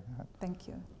sharing that. Thank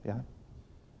you. Yeah.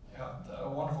 Yeah,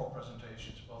 wonderful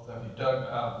presentations, both of you.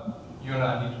 Doug, you and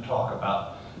I need to talk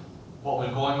about what was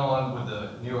going on with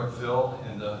the New York Phil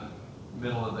in the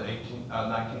middle of the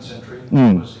 19th century.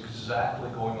 What was exactly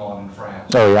going on in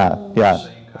France. Oh yeah, yeah,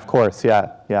 of course,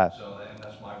 yeah, yeah. So, and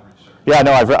that's my research. Yeah,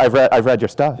 no, I've read your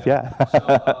stuff, yeah. So,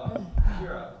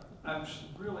 Kira, I'm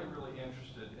really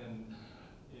interested in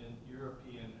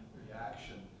European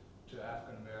reaction to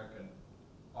African-American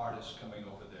artists coming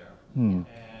over there. And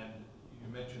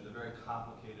you mentioned the very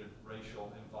complicated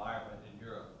racial environment in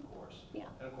Europe, of course. Yeah.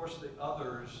 And of course the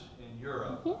others in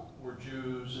Europe were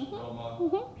Jews, Roma,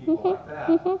 people like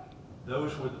that.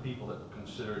 Those were the people that were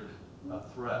considered a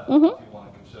threat, if you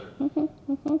want to consider.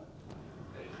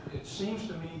 It seems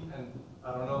to me, and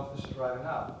I don't know if this is right or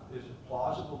not, is it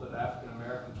plausible that African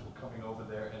Americans were coming over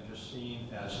there and just seen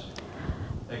as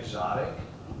exotic?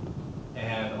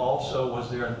 And also, was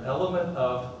there an element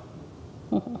of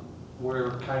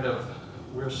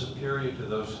we're superior to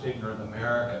those ignorant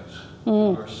Americans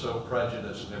who are so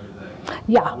prejudiced and everything?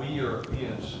 Yeah. We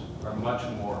Europeans are much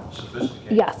more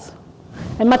sophisticated. Yes.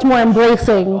 And much more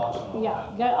embracing.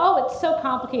 Yeah. Oh, it's so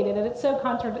complicated and it's so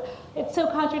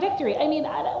contradictory. I mean,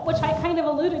 which I kind of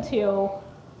alluded to,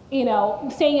 you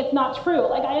know, saying it's not true.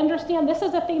 Like, I understand this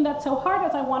is a thing that's so hard,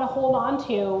 as I want to hold on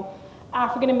to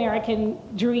African American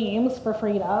dreams for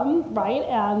freedom, right?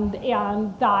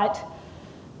 And that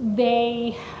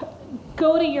they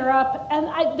go to Europe, and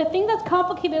the thing that's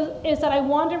complicated is that I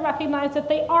want to recognize that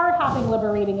they are having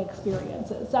liberating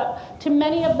experiences. That to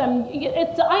many of them,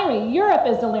 it's the irony, Europe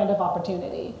is the land of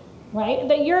opportunity, right?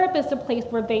 That Europe is the place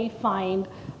where they find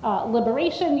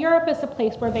liberation. Europe is the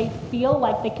place where they feel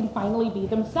like they can finally be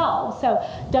themselves. So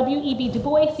W.E.B. Du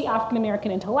Bois, the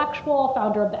African-American intellectual,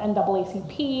 founder of the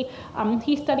NAACP,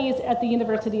 he studies at the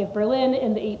University of Berlin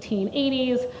in the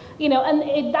 1880s, you know,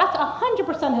 and that's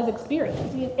 100% his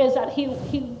experience, is that he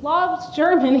loves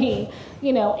Germany,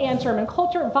 you know, and German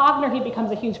culture. Wagner, he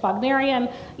becomes a huge Wagnerian,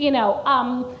 you know,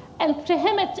 and to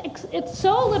him, it's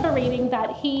so liberating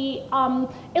that he,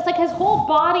 it's like his whole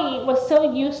body was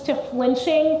so used to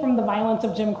flinching from the violence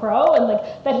of Jim Crow, and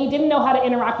like that he didn't know how to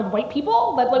interact with white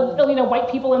people, like you know,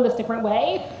 white people in this different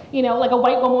way. You know, like a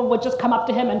white woman would just come up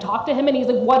to him and talk to him, and he's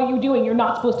like, "What are you doing? You're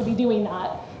not supposed to be doing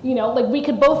that." You know, like we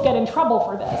could both get in trouble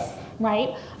for this,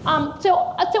 right?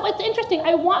 So it's interesting.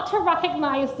 I want to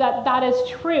recognize that is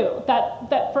true. That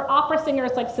for opera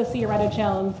singers like Cissy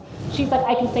Aretta-Jones, she's like,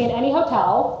 I can stay in any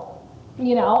hotel.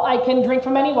 You know, I can drink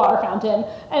from any water fountain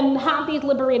and have these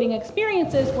liberating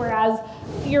experiences, whereas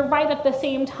you're right, at the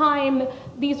same time,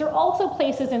 these are also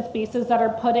places and spaces that are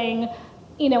putting,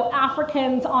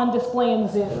 Africans on display in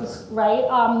zoos, right?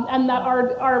 And that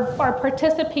are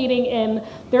participating in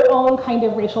their own kind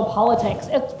of racial politics.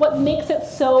 It's what makes it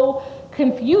so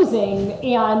confusing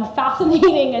and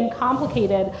fascinating and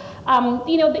complicated.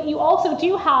 That you also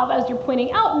do have, as you're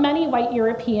pointing out, many white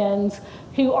Europeans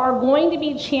who are going to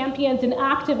be champions and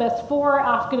activists for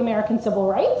African American civil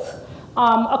rights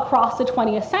across the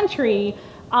 20th century.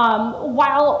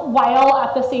 While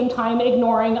at the same time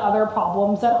ignoring other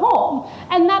problems at home.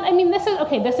 And that,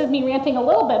 this is me ranting a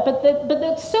little bit, but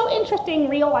it's so interesting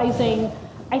realizing,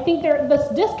 I think this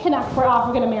disconnect for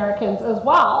African Americans as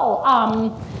well.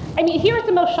 Here's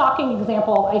the most shocking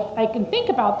example I can think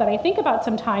about, that I think about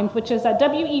sometimes, which is that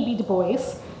W.E.B. Du Bois,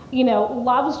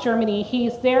 loves Germany.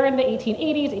 He's there in the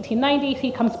 1880s, 1890s.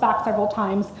 He comes back several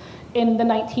times in the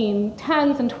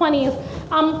 1910s and 20s.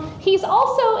 He's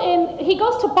also he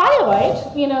goes to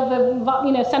Bayreuth,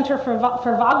 the Center for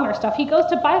Wagner stuff. He goes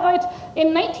to Bayreuth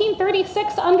in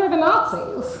 1936 under the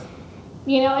Nazis,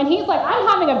 and he's like, I'm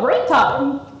having a great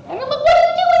time. And I'm like, what are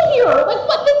you doing here? Like,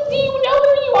 do you know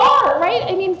where you are, right?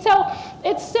 So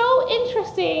it's so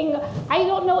interesting. I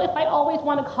don't know if I always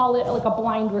want to call it like a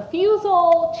blind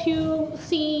refusal to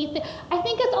see. I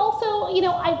think it's also,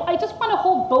 I just want to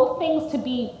hold both things to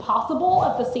be possible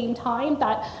at the same time,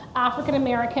 that African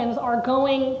Americans are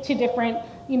going to different,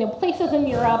 places in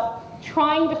Europe,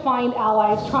 trying to find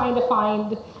allies,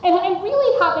 and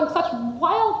really having such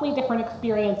wildly different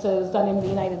experiences than in the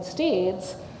United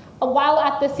States, while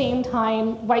at the same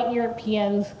time, white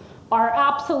Europeans are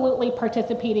absolutely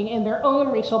participating in their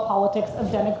own racial politics of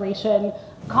denigration,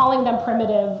 calling them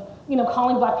primitive,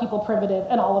 calling black people primitive,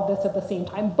 and all of this at the same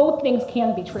time. Both things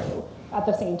can be true at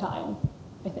the same time,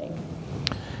 I think.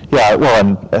 Yeah, well,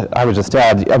 and I would just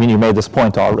add, you made this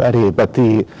point already, but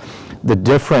the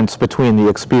difference between the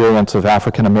experience of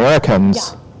African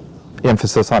Americans,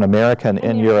 emphasis on American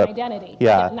in Europe, identity,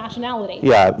 nationality,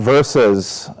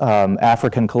 versus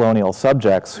African colonial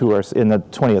subjects who are in the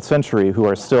 20th century, who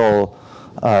are still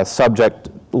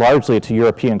subject largely to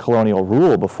European colonial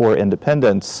rule before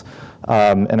independence,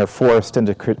 and are forced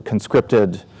into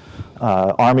conscripted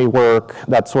army work,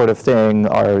 that sort of thing,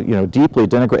 are deeply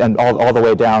denigrated, and all the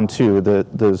way down to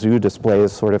the zoo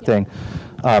displays sort of thing.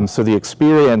 So the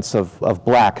experience of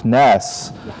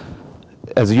blackness,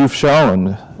 as you've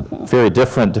shown, very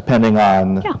different depending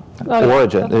on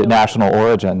origin, national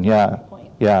origin.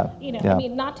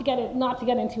 Not to get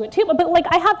into it too, but like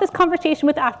I have this conversation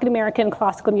with African American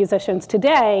classical musicians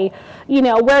today,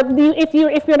 where if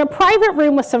you're in a private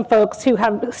room with some folks who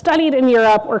have studied in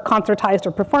Europe or concertized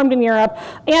or performed in Europe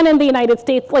and in the United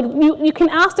States, like you can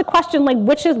ask the question, like,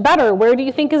 which is better? Where do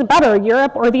you think is better,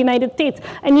 Europe or the United States?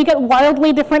 And you get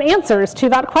wildly different answers to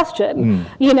that question.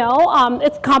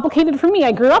 It's complicated for me.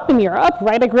 I grew up in Europe,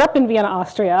 right? I grew up in Vienna,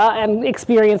 Austria, and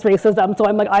experienced racism. So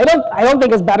I'm like, I don't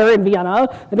think it's better in Vienna.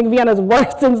 I think Vienna is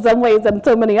worse in some ways than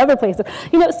so many other places.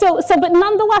 But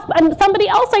nonetheless, and somebody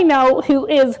else I know who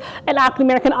is an African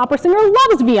American opera singer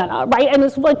loves Vienna, right? And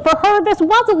it's like, for her, this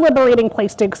was a liberating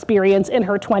place to experience in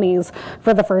her 20s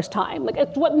for the first time. Like,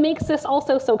 it's what makes this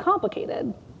also so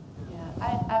complicated. Yeah,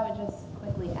 I would just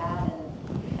quickly add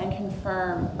and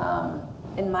confirm,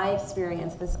 in my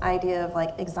experience, this idea of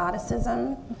like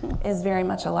exoticism is very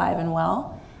much alive and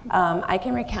well. I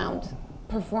can recount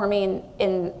performing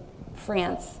in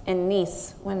France, in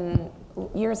Nice,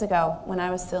 years ago when I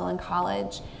was still in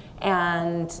college,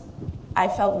 and I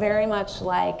felt very much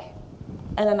like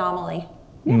an anomaly,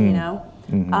 and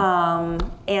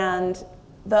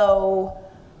though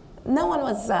no one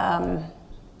was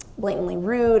blatantly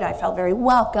rude, I felt very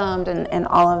welcomed and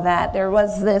all of that. There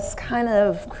was this kind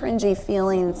of cringy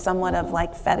feeling, somewhat of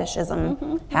like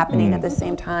fetishism happening at the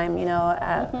same time.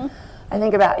 I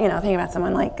think about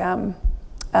someone like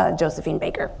Josephine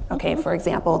Baker, for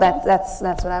example. That's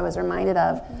what I was reminded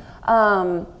of.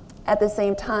 At the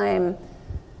same time,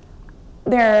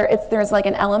 there's like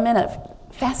an element of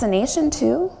fascination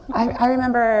too. I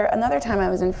remember another time I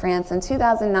was in France in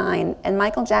 2009, and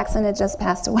Michael Jackson had just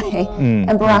passed away,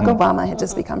 and Barack Obama had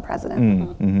just become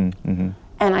president.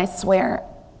 And I swear,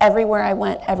 everywhere I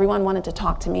went, everyone wanted to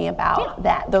talk to me about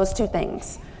those two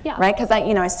things, right? Because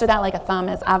I stood out like a thumb,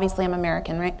 as obviously I'm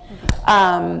American, right?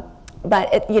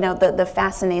 But the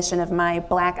fascination of my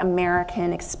Black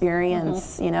American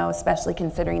experience, especially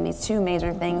considering these two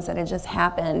major things that had just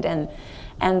happened,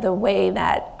 and the way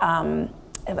that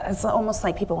it's almost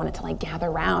like people wanted to like gather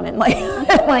around and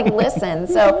like listen.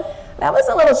 So that was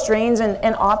a little strange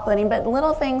and off-putting, but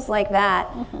little things like that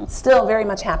still very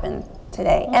much happen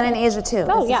today, and in Asia too.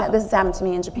 This has happened to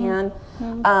me in Japan.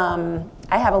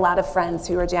 I have a lot of friends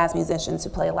who are jazz musicians who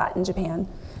play a lot in Japan,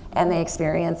 and they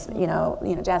experience,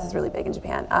 jazz is really big in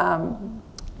Japan.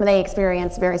 They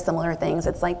experience very similar things.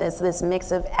 It's like this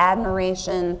mix of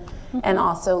admiration and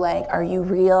also like, are you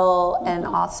real? And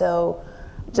also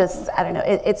just, I don't know,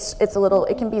 it's a little,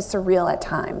 it can be surreal at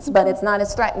times, but it's not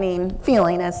as threatening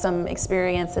feeling as some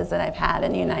experiences that I've had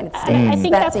in the United States. I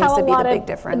think that that's seems how to a be lot the of, big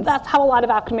difference. That's how a lot of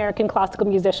African American classical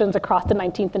musicians across the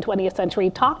 19th and 20th century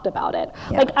talked about it.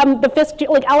 Yeah. Like the Fisk,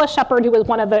 like Ella Shepard, who was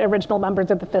one of the original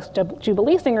members of the Fisk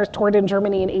Jubilee Singers, toured in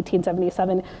Germany in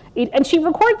 1877, and she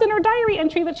records in her diary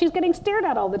entry that she's getting stared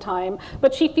at all the time,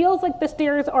 but she feels like the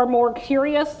stares are more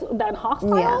curious than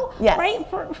hostile, Yes. right?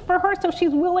 For her, so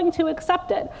she's willing to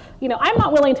accept it. I'm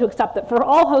not willing to accept it for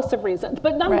all hosts of reasons,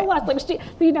 but nonetheless, like she.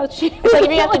 It's like if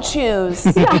you have to choose,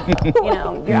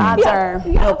 your odds are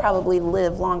you'll probably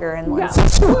live longer in one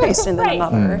situation than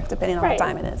another, depending on what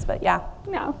time it is. But yeah,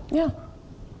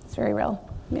 it's very real.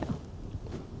 Yeah. I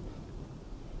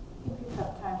think we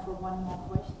have time for one more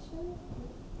question.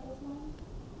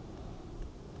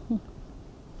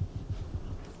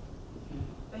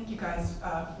 Thank you guys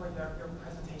for your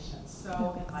presentation.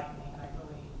 So enlightening. I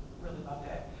really loved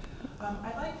it.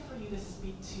 I'd like for you to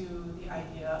speak to the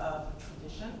idea of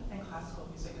tradition in classical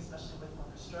music, especially with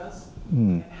orchestras,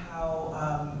 and how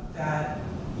that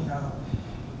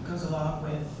goes along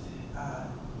with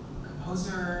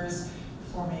composers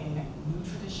forming new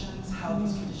traditions, how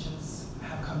these traditions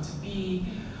have come to be.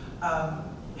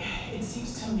 It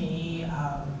seems to me,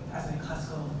 as a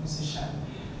classical musician,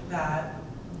 that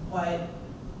what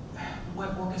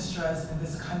orchestras in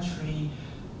this country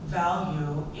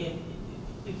value, it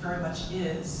very much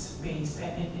is based,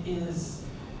 and it is,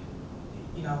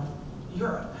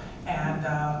 Europe. And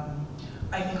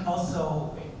I think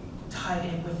also tied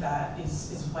in with that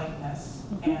is whiteness,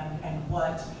 and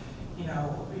what,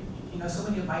 so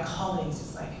many of my colleagues,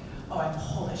 it's like, oh, I'm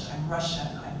Polish, I'm Russian,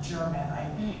 I'm German,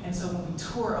 and so when we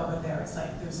tour over there, it's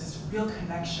like there's this real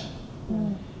connection.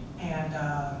 And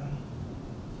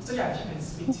so yeah, if you could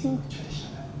speak to tradition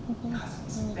and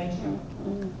classical music, thank you.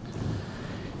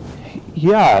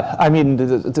 Yeah, I mean,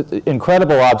 the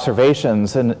incredible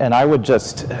observations, and I would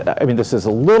just, this is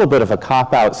a little bit of a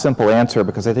cop-out simple answer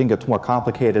because I think it's more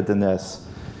complicated than this,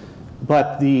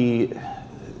 but the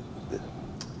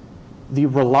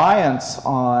reliance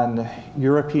on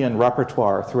European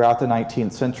repertoire throughout the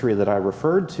 19th century that I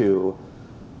referred to,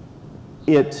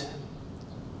 it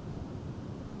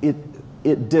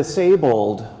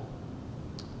disabled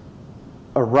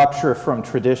a rupture from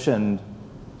tradition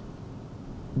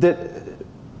that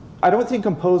I don't think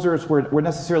composers were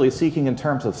necessarily seeking in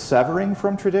terms of severing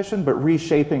from tradition, but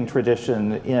reshaping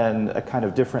tradition in a kind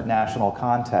of different national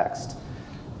context.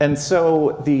 And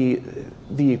so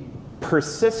the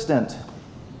persistent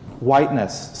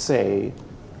whiteness, say,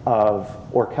 of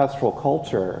orchestral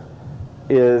culture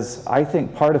is, I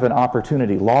think, part of an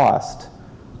opportunity lost,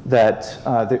 that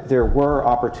there were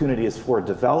opportunities for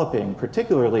developing,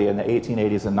 particularly in the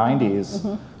 1880s and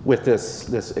 90s, with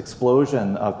this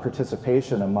explosion of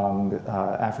participation among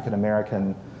African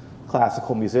American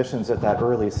classical musicians at that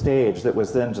early stage that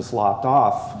was then just lopped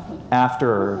off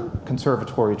after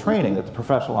conservatory training, that the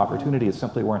professional opportunities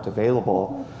simply weren't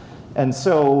available. And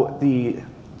so the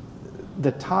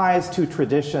ties to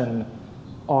tradition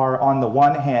are, on the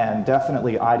one hand,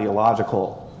 definitely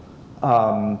ideological.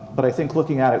 But I think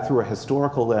looking at it through a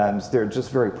historical lens, they're just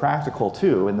very practical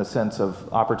too, in the sense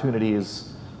of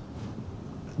opportunities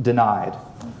denied.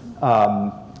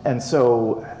 And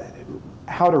so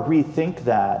how to rethink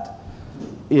that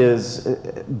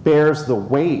bears the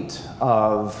weight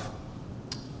of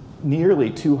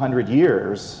nearly 200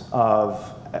 years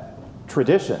of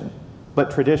tradition,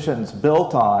 but traditions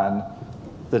built on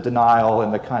the denial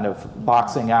and the kind of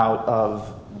boxing out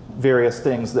of various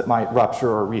things that might rupture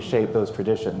or reshape those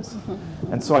traditions.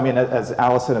 And so, as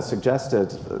Allison has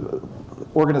suggested,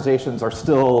 organizations are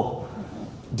still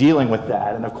dealing with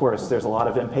that. And of course, there's a lot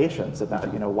of impatience about,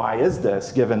 why is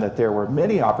this, given that there were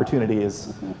many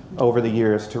opportunities over the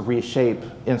years to reshape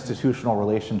institutional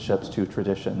relationships to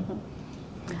tradition.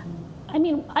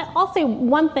 I'll say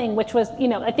one thing, which was,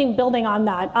 I think building on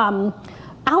that,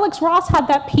 Alex Ross had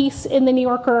that piece in the New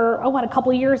Yorker, a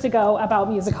couple of years ago about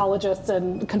musicologists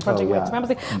and confronting white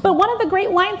supremacy. But one of the great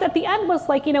lines at the end was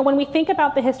like, when we think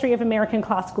about the history of American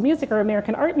classical music or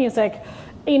American art music,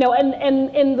 and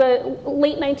in the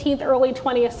late 19th, early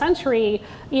 20th century,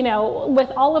 with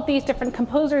all of these different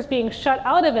composers being shut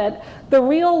out of it, the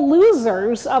real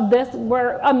losers of this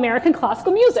were American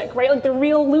classical music, right? Like the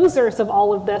real losers of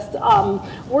all of this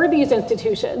were these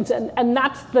institutions, and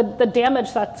that's the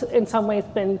damage that's in some ways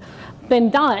been been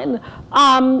done.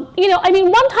 You know, I mean,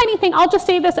 one tiny thing, I'll just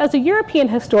say this as a European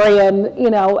historian,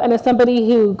 you know, and as somebody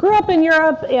who grew up in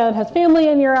Europe and has family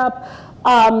in Europe,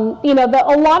 you know,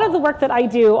 a lot of the work that I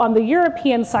do on the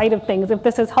European side of things, if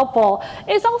this is helpful,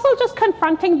 is also just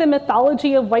confronting the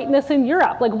mythology of whiteness in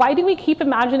Europe. Like, why do we keep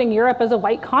imagining Europe as a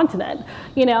white continent?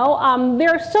 You know, there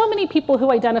are so many people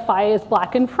who identify as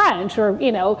Black and French, or,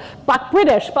 you know, Black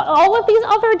British, but all of these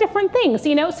other different things,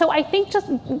 you know? So I think just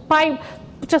by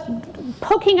just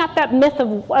poking at that myth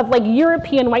of like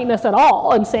European whiteness at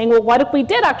all and saying, well, what if we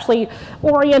did actually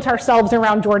orient ourselves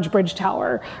around George Bridge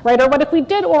Tower, right? Or what if we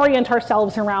did orient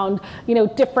ourselves around, you know,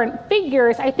 different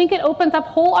figures? I think it opens up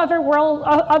whole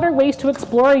other ways to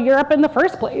explore Europe in the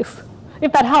first place,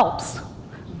 if that helps.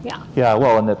 Yeah. Yeah,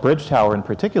 well, and the Bridge Tower in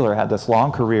particular had this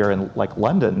long career in like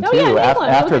London too, yeah,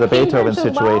 after the Beethoven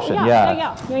situation.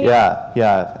 Yeah,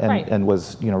 and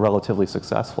was, you know, relatively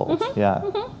successful. Yeah.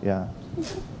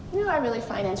 You know, I really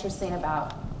find interesting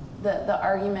about the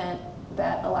argument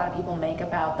that a lot of people make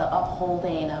about the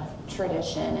upholding of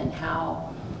tradition, and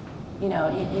how, you know,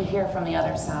 you hear from the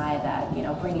other side that, you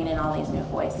know, bringing in all these new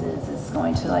voices is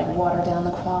going to like water down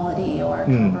the quality or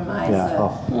compromise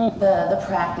the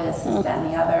practice, and that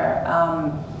and the other.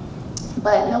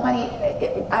 But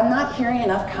I'm not hearing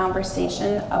enough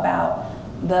conversation about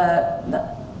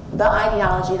the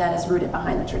ideology that is rooted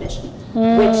behind the tradition,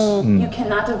 which you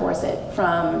cannot divorce it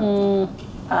from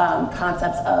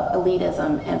concepts of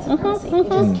elitism and supremacy. You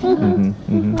just cannot.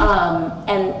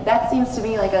 And that seems to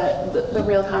be like the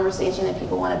real conversation that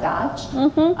people want to dodge.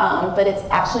 But it's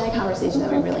actually the conversation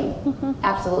that we really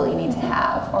absolutely need to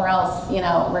have, or else, you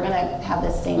know, we're going to have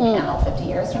this same panel 50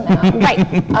 years from now. Right.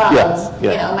 You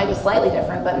know, it might be slightly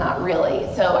different, but not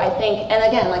really. So I think, and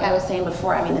again, like I was saying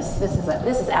before, I mean, this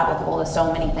is applicable to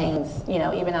so many things, you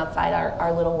know, even outside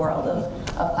our little world of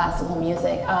classical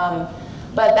music.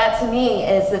 But that to me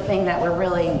is the thing that we're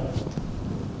really,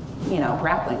 you know,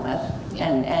 grappling with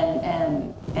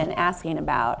and asking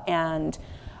about. And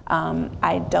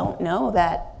I don't know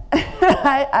that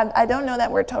I don't know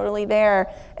that we're totally there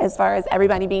as far as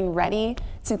everybody being ready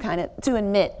to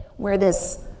admit where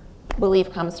this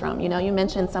belief comes from. You know, you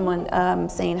mentioned someone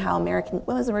saying how American,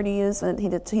 what was the word you used?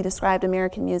 He described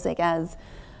American music as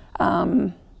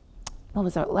what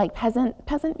was it, like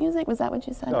peasant music? Was that what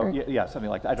you said? Oh, yeah, something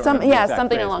like that. I don't remember the exact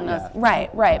something phrase, along those. Yeah.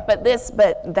 Right. But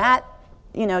that,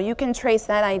 you know, you can trace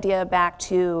that idea back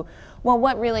to, well,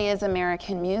 what really is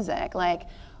American music? Like,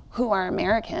 who are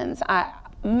Americans? I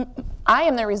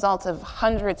am the result of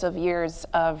hundreds of years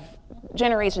of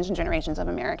generations and generations of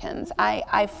Americans.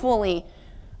 I fully,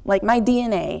 like, my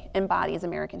DNA embodies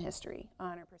American history,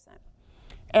 100%.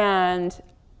 And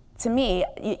to me,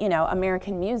 you know,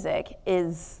 American music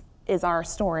is our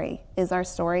story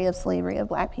of slavery, of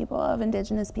Black people, of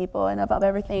indigenous people, and of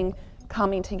everything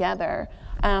coming together.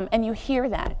 And you hear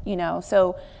that, you know.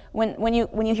 So when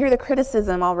you hear the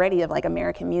criticism already of like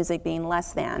American music being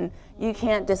less than, you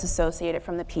can't disassociate it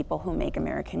from the people who make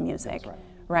American music,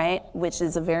 right? Which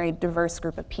is a very diverse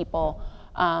group of people,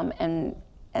 and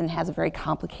has a very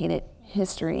complicated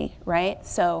history, right?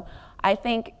 So I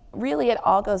think really it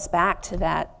all goes back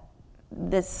to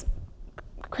this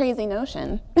crazy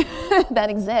notion that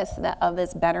exists of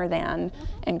this better than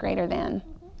and greater than.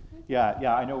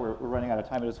 Yeah, I know we're running out of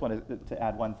time. I just wanted to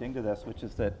add one thing to this, which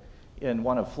is that in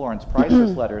one of Florence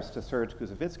Price's letters to Serge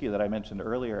Kouzovitsky that I mentioned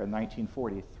earlier in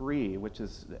 1943, which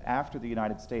is after the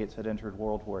United States had entered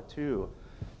World War II,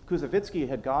 Kouzovitsky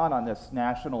had gone on this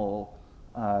national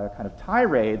kind of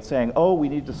tirade saying, oh, we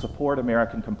need to support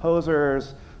American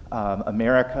composers,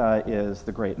 America is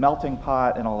the great melting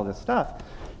pot, and all of this stuff.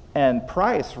 And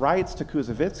Price writes to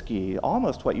Kouzovitsky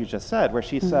almost what you just said, where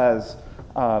she says,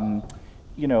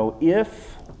 you know,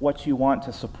 if what you want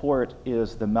to support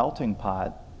is the melting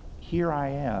pot, here I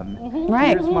am.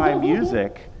 Here's my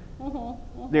music.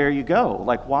 There you go.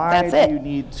 Like, why do you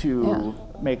need to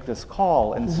make this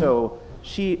call? And so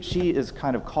she is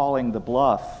kind of calling the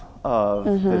bluff of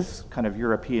this kind of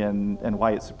European and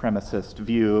white supremacist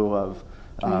view of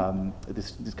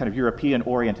this kind of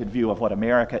European-oriented view of what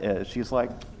America is. She's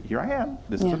like, here I am.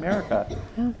 This is America.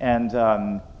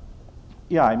 And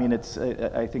yeah, I mean, it's.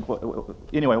 I think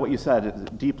anyway, what you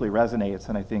said deeply resonates,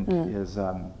 and I think is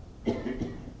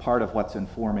part of what's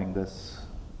informing this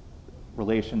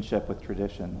relationship with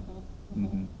tradition.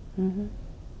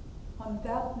 On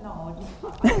that note,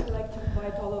 I would like to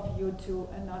invite all of you to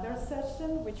another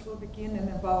session, which will begin in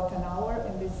about an hour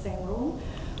in this same room,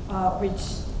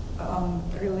 which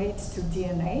relates to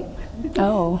DNA. It's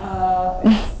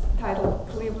titled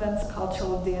Cleveland's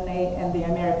Cultural DNA and the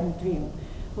American Dream.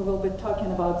 We will be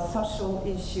talking about social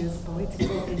issues,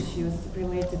 political issues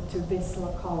related to this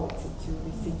locality, to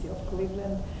the city of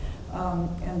Cleveland,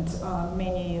 and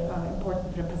many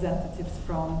important representatives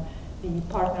from the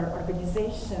partner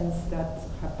organizations that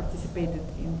have participated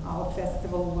in our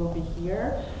festival will be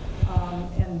here.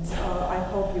 And I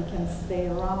hope you can stay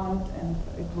around, and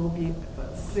it will be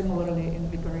similarly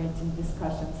invigorating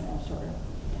discussions, I'm sure.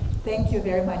 Thank you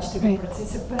very much to the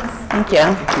participants. Thank you.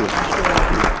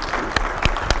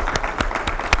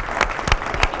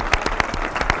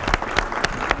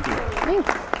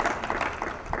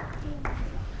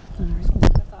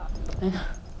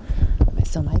 Am I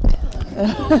still mic'd?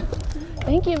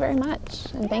 Thank you very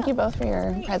much, and thank you both for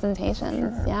your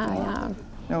presentations. Yeah.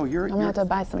 No, I'm gonna have to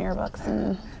buy some earbooks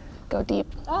and go deep,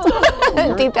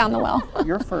 well, deep down the well.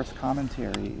 Your first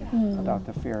commentary about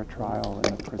the fair trial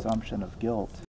and the presumption of guilt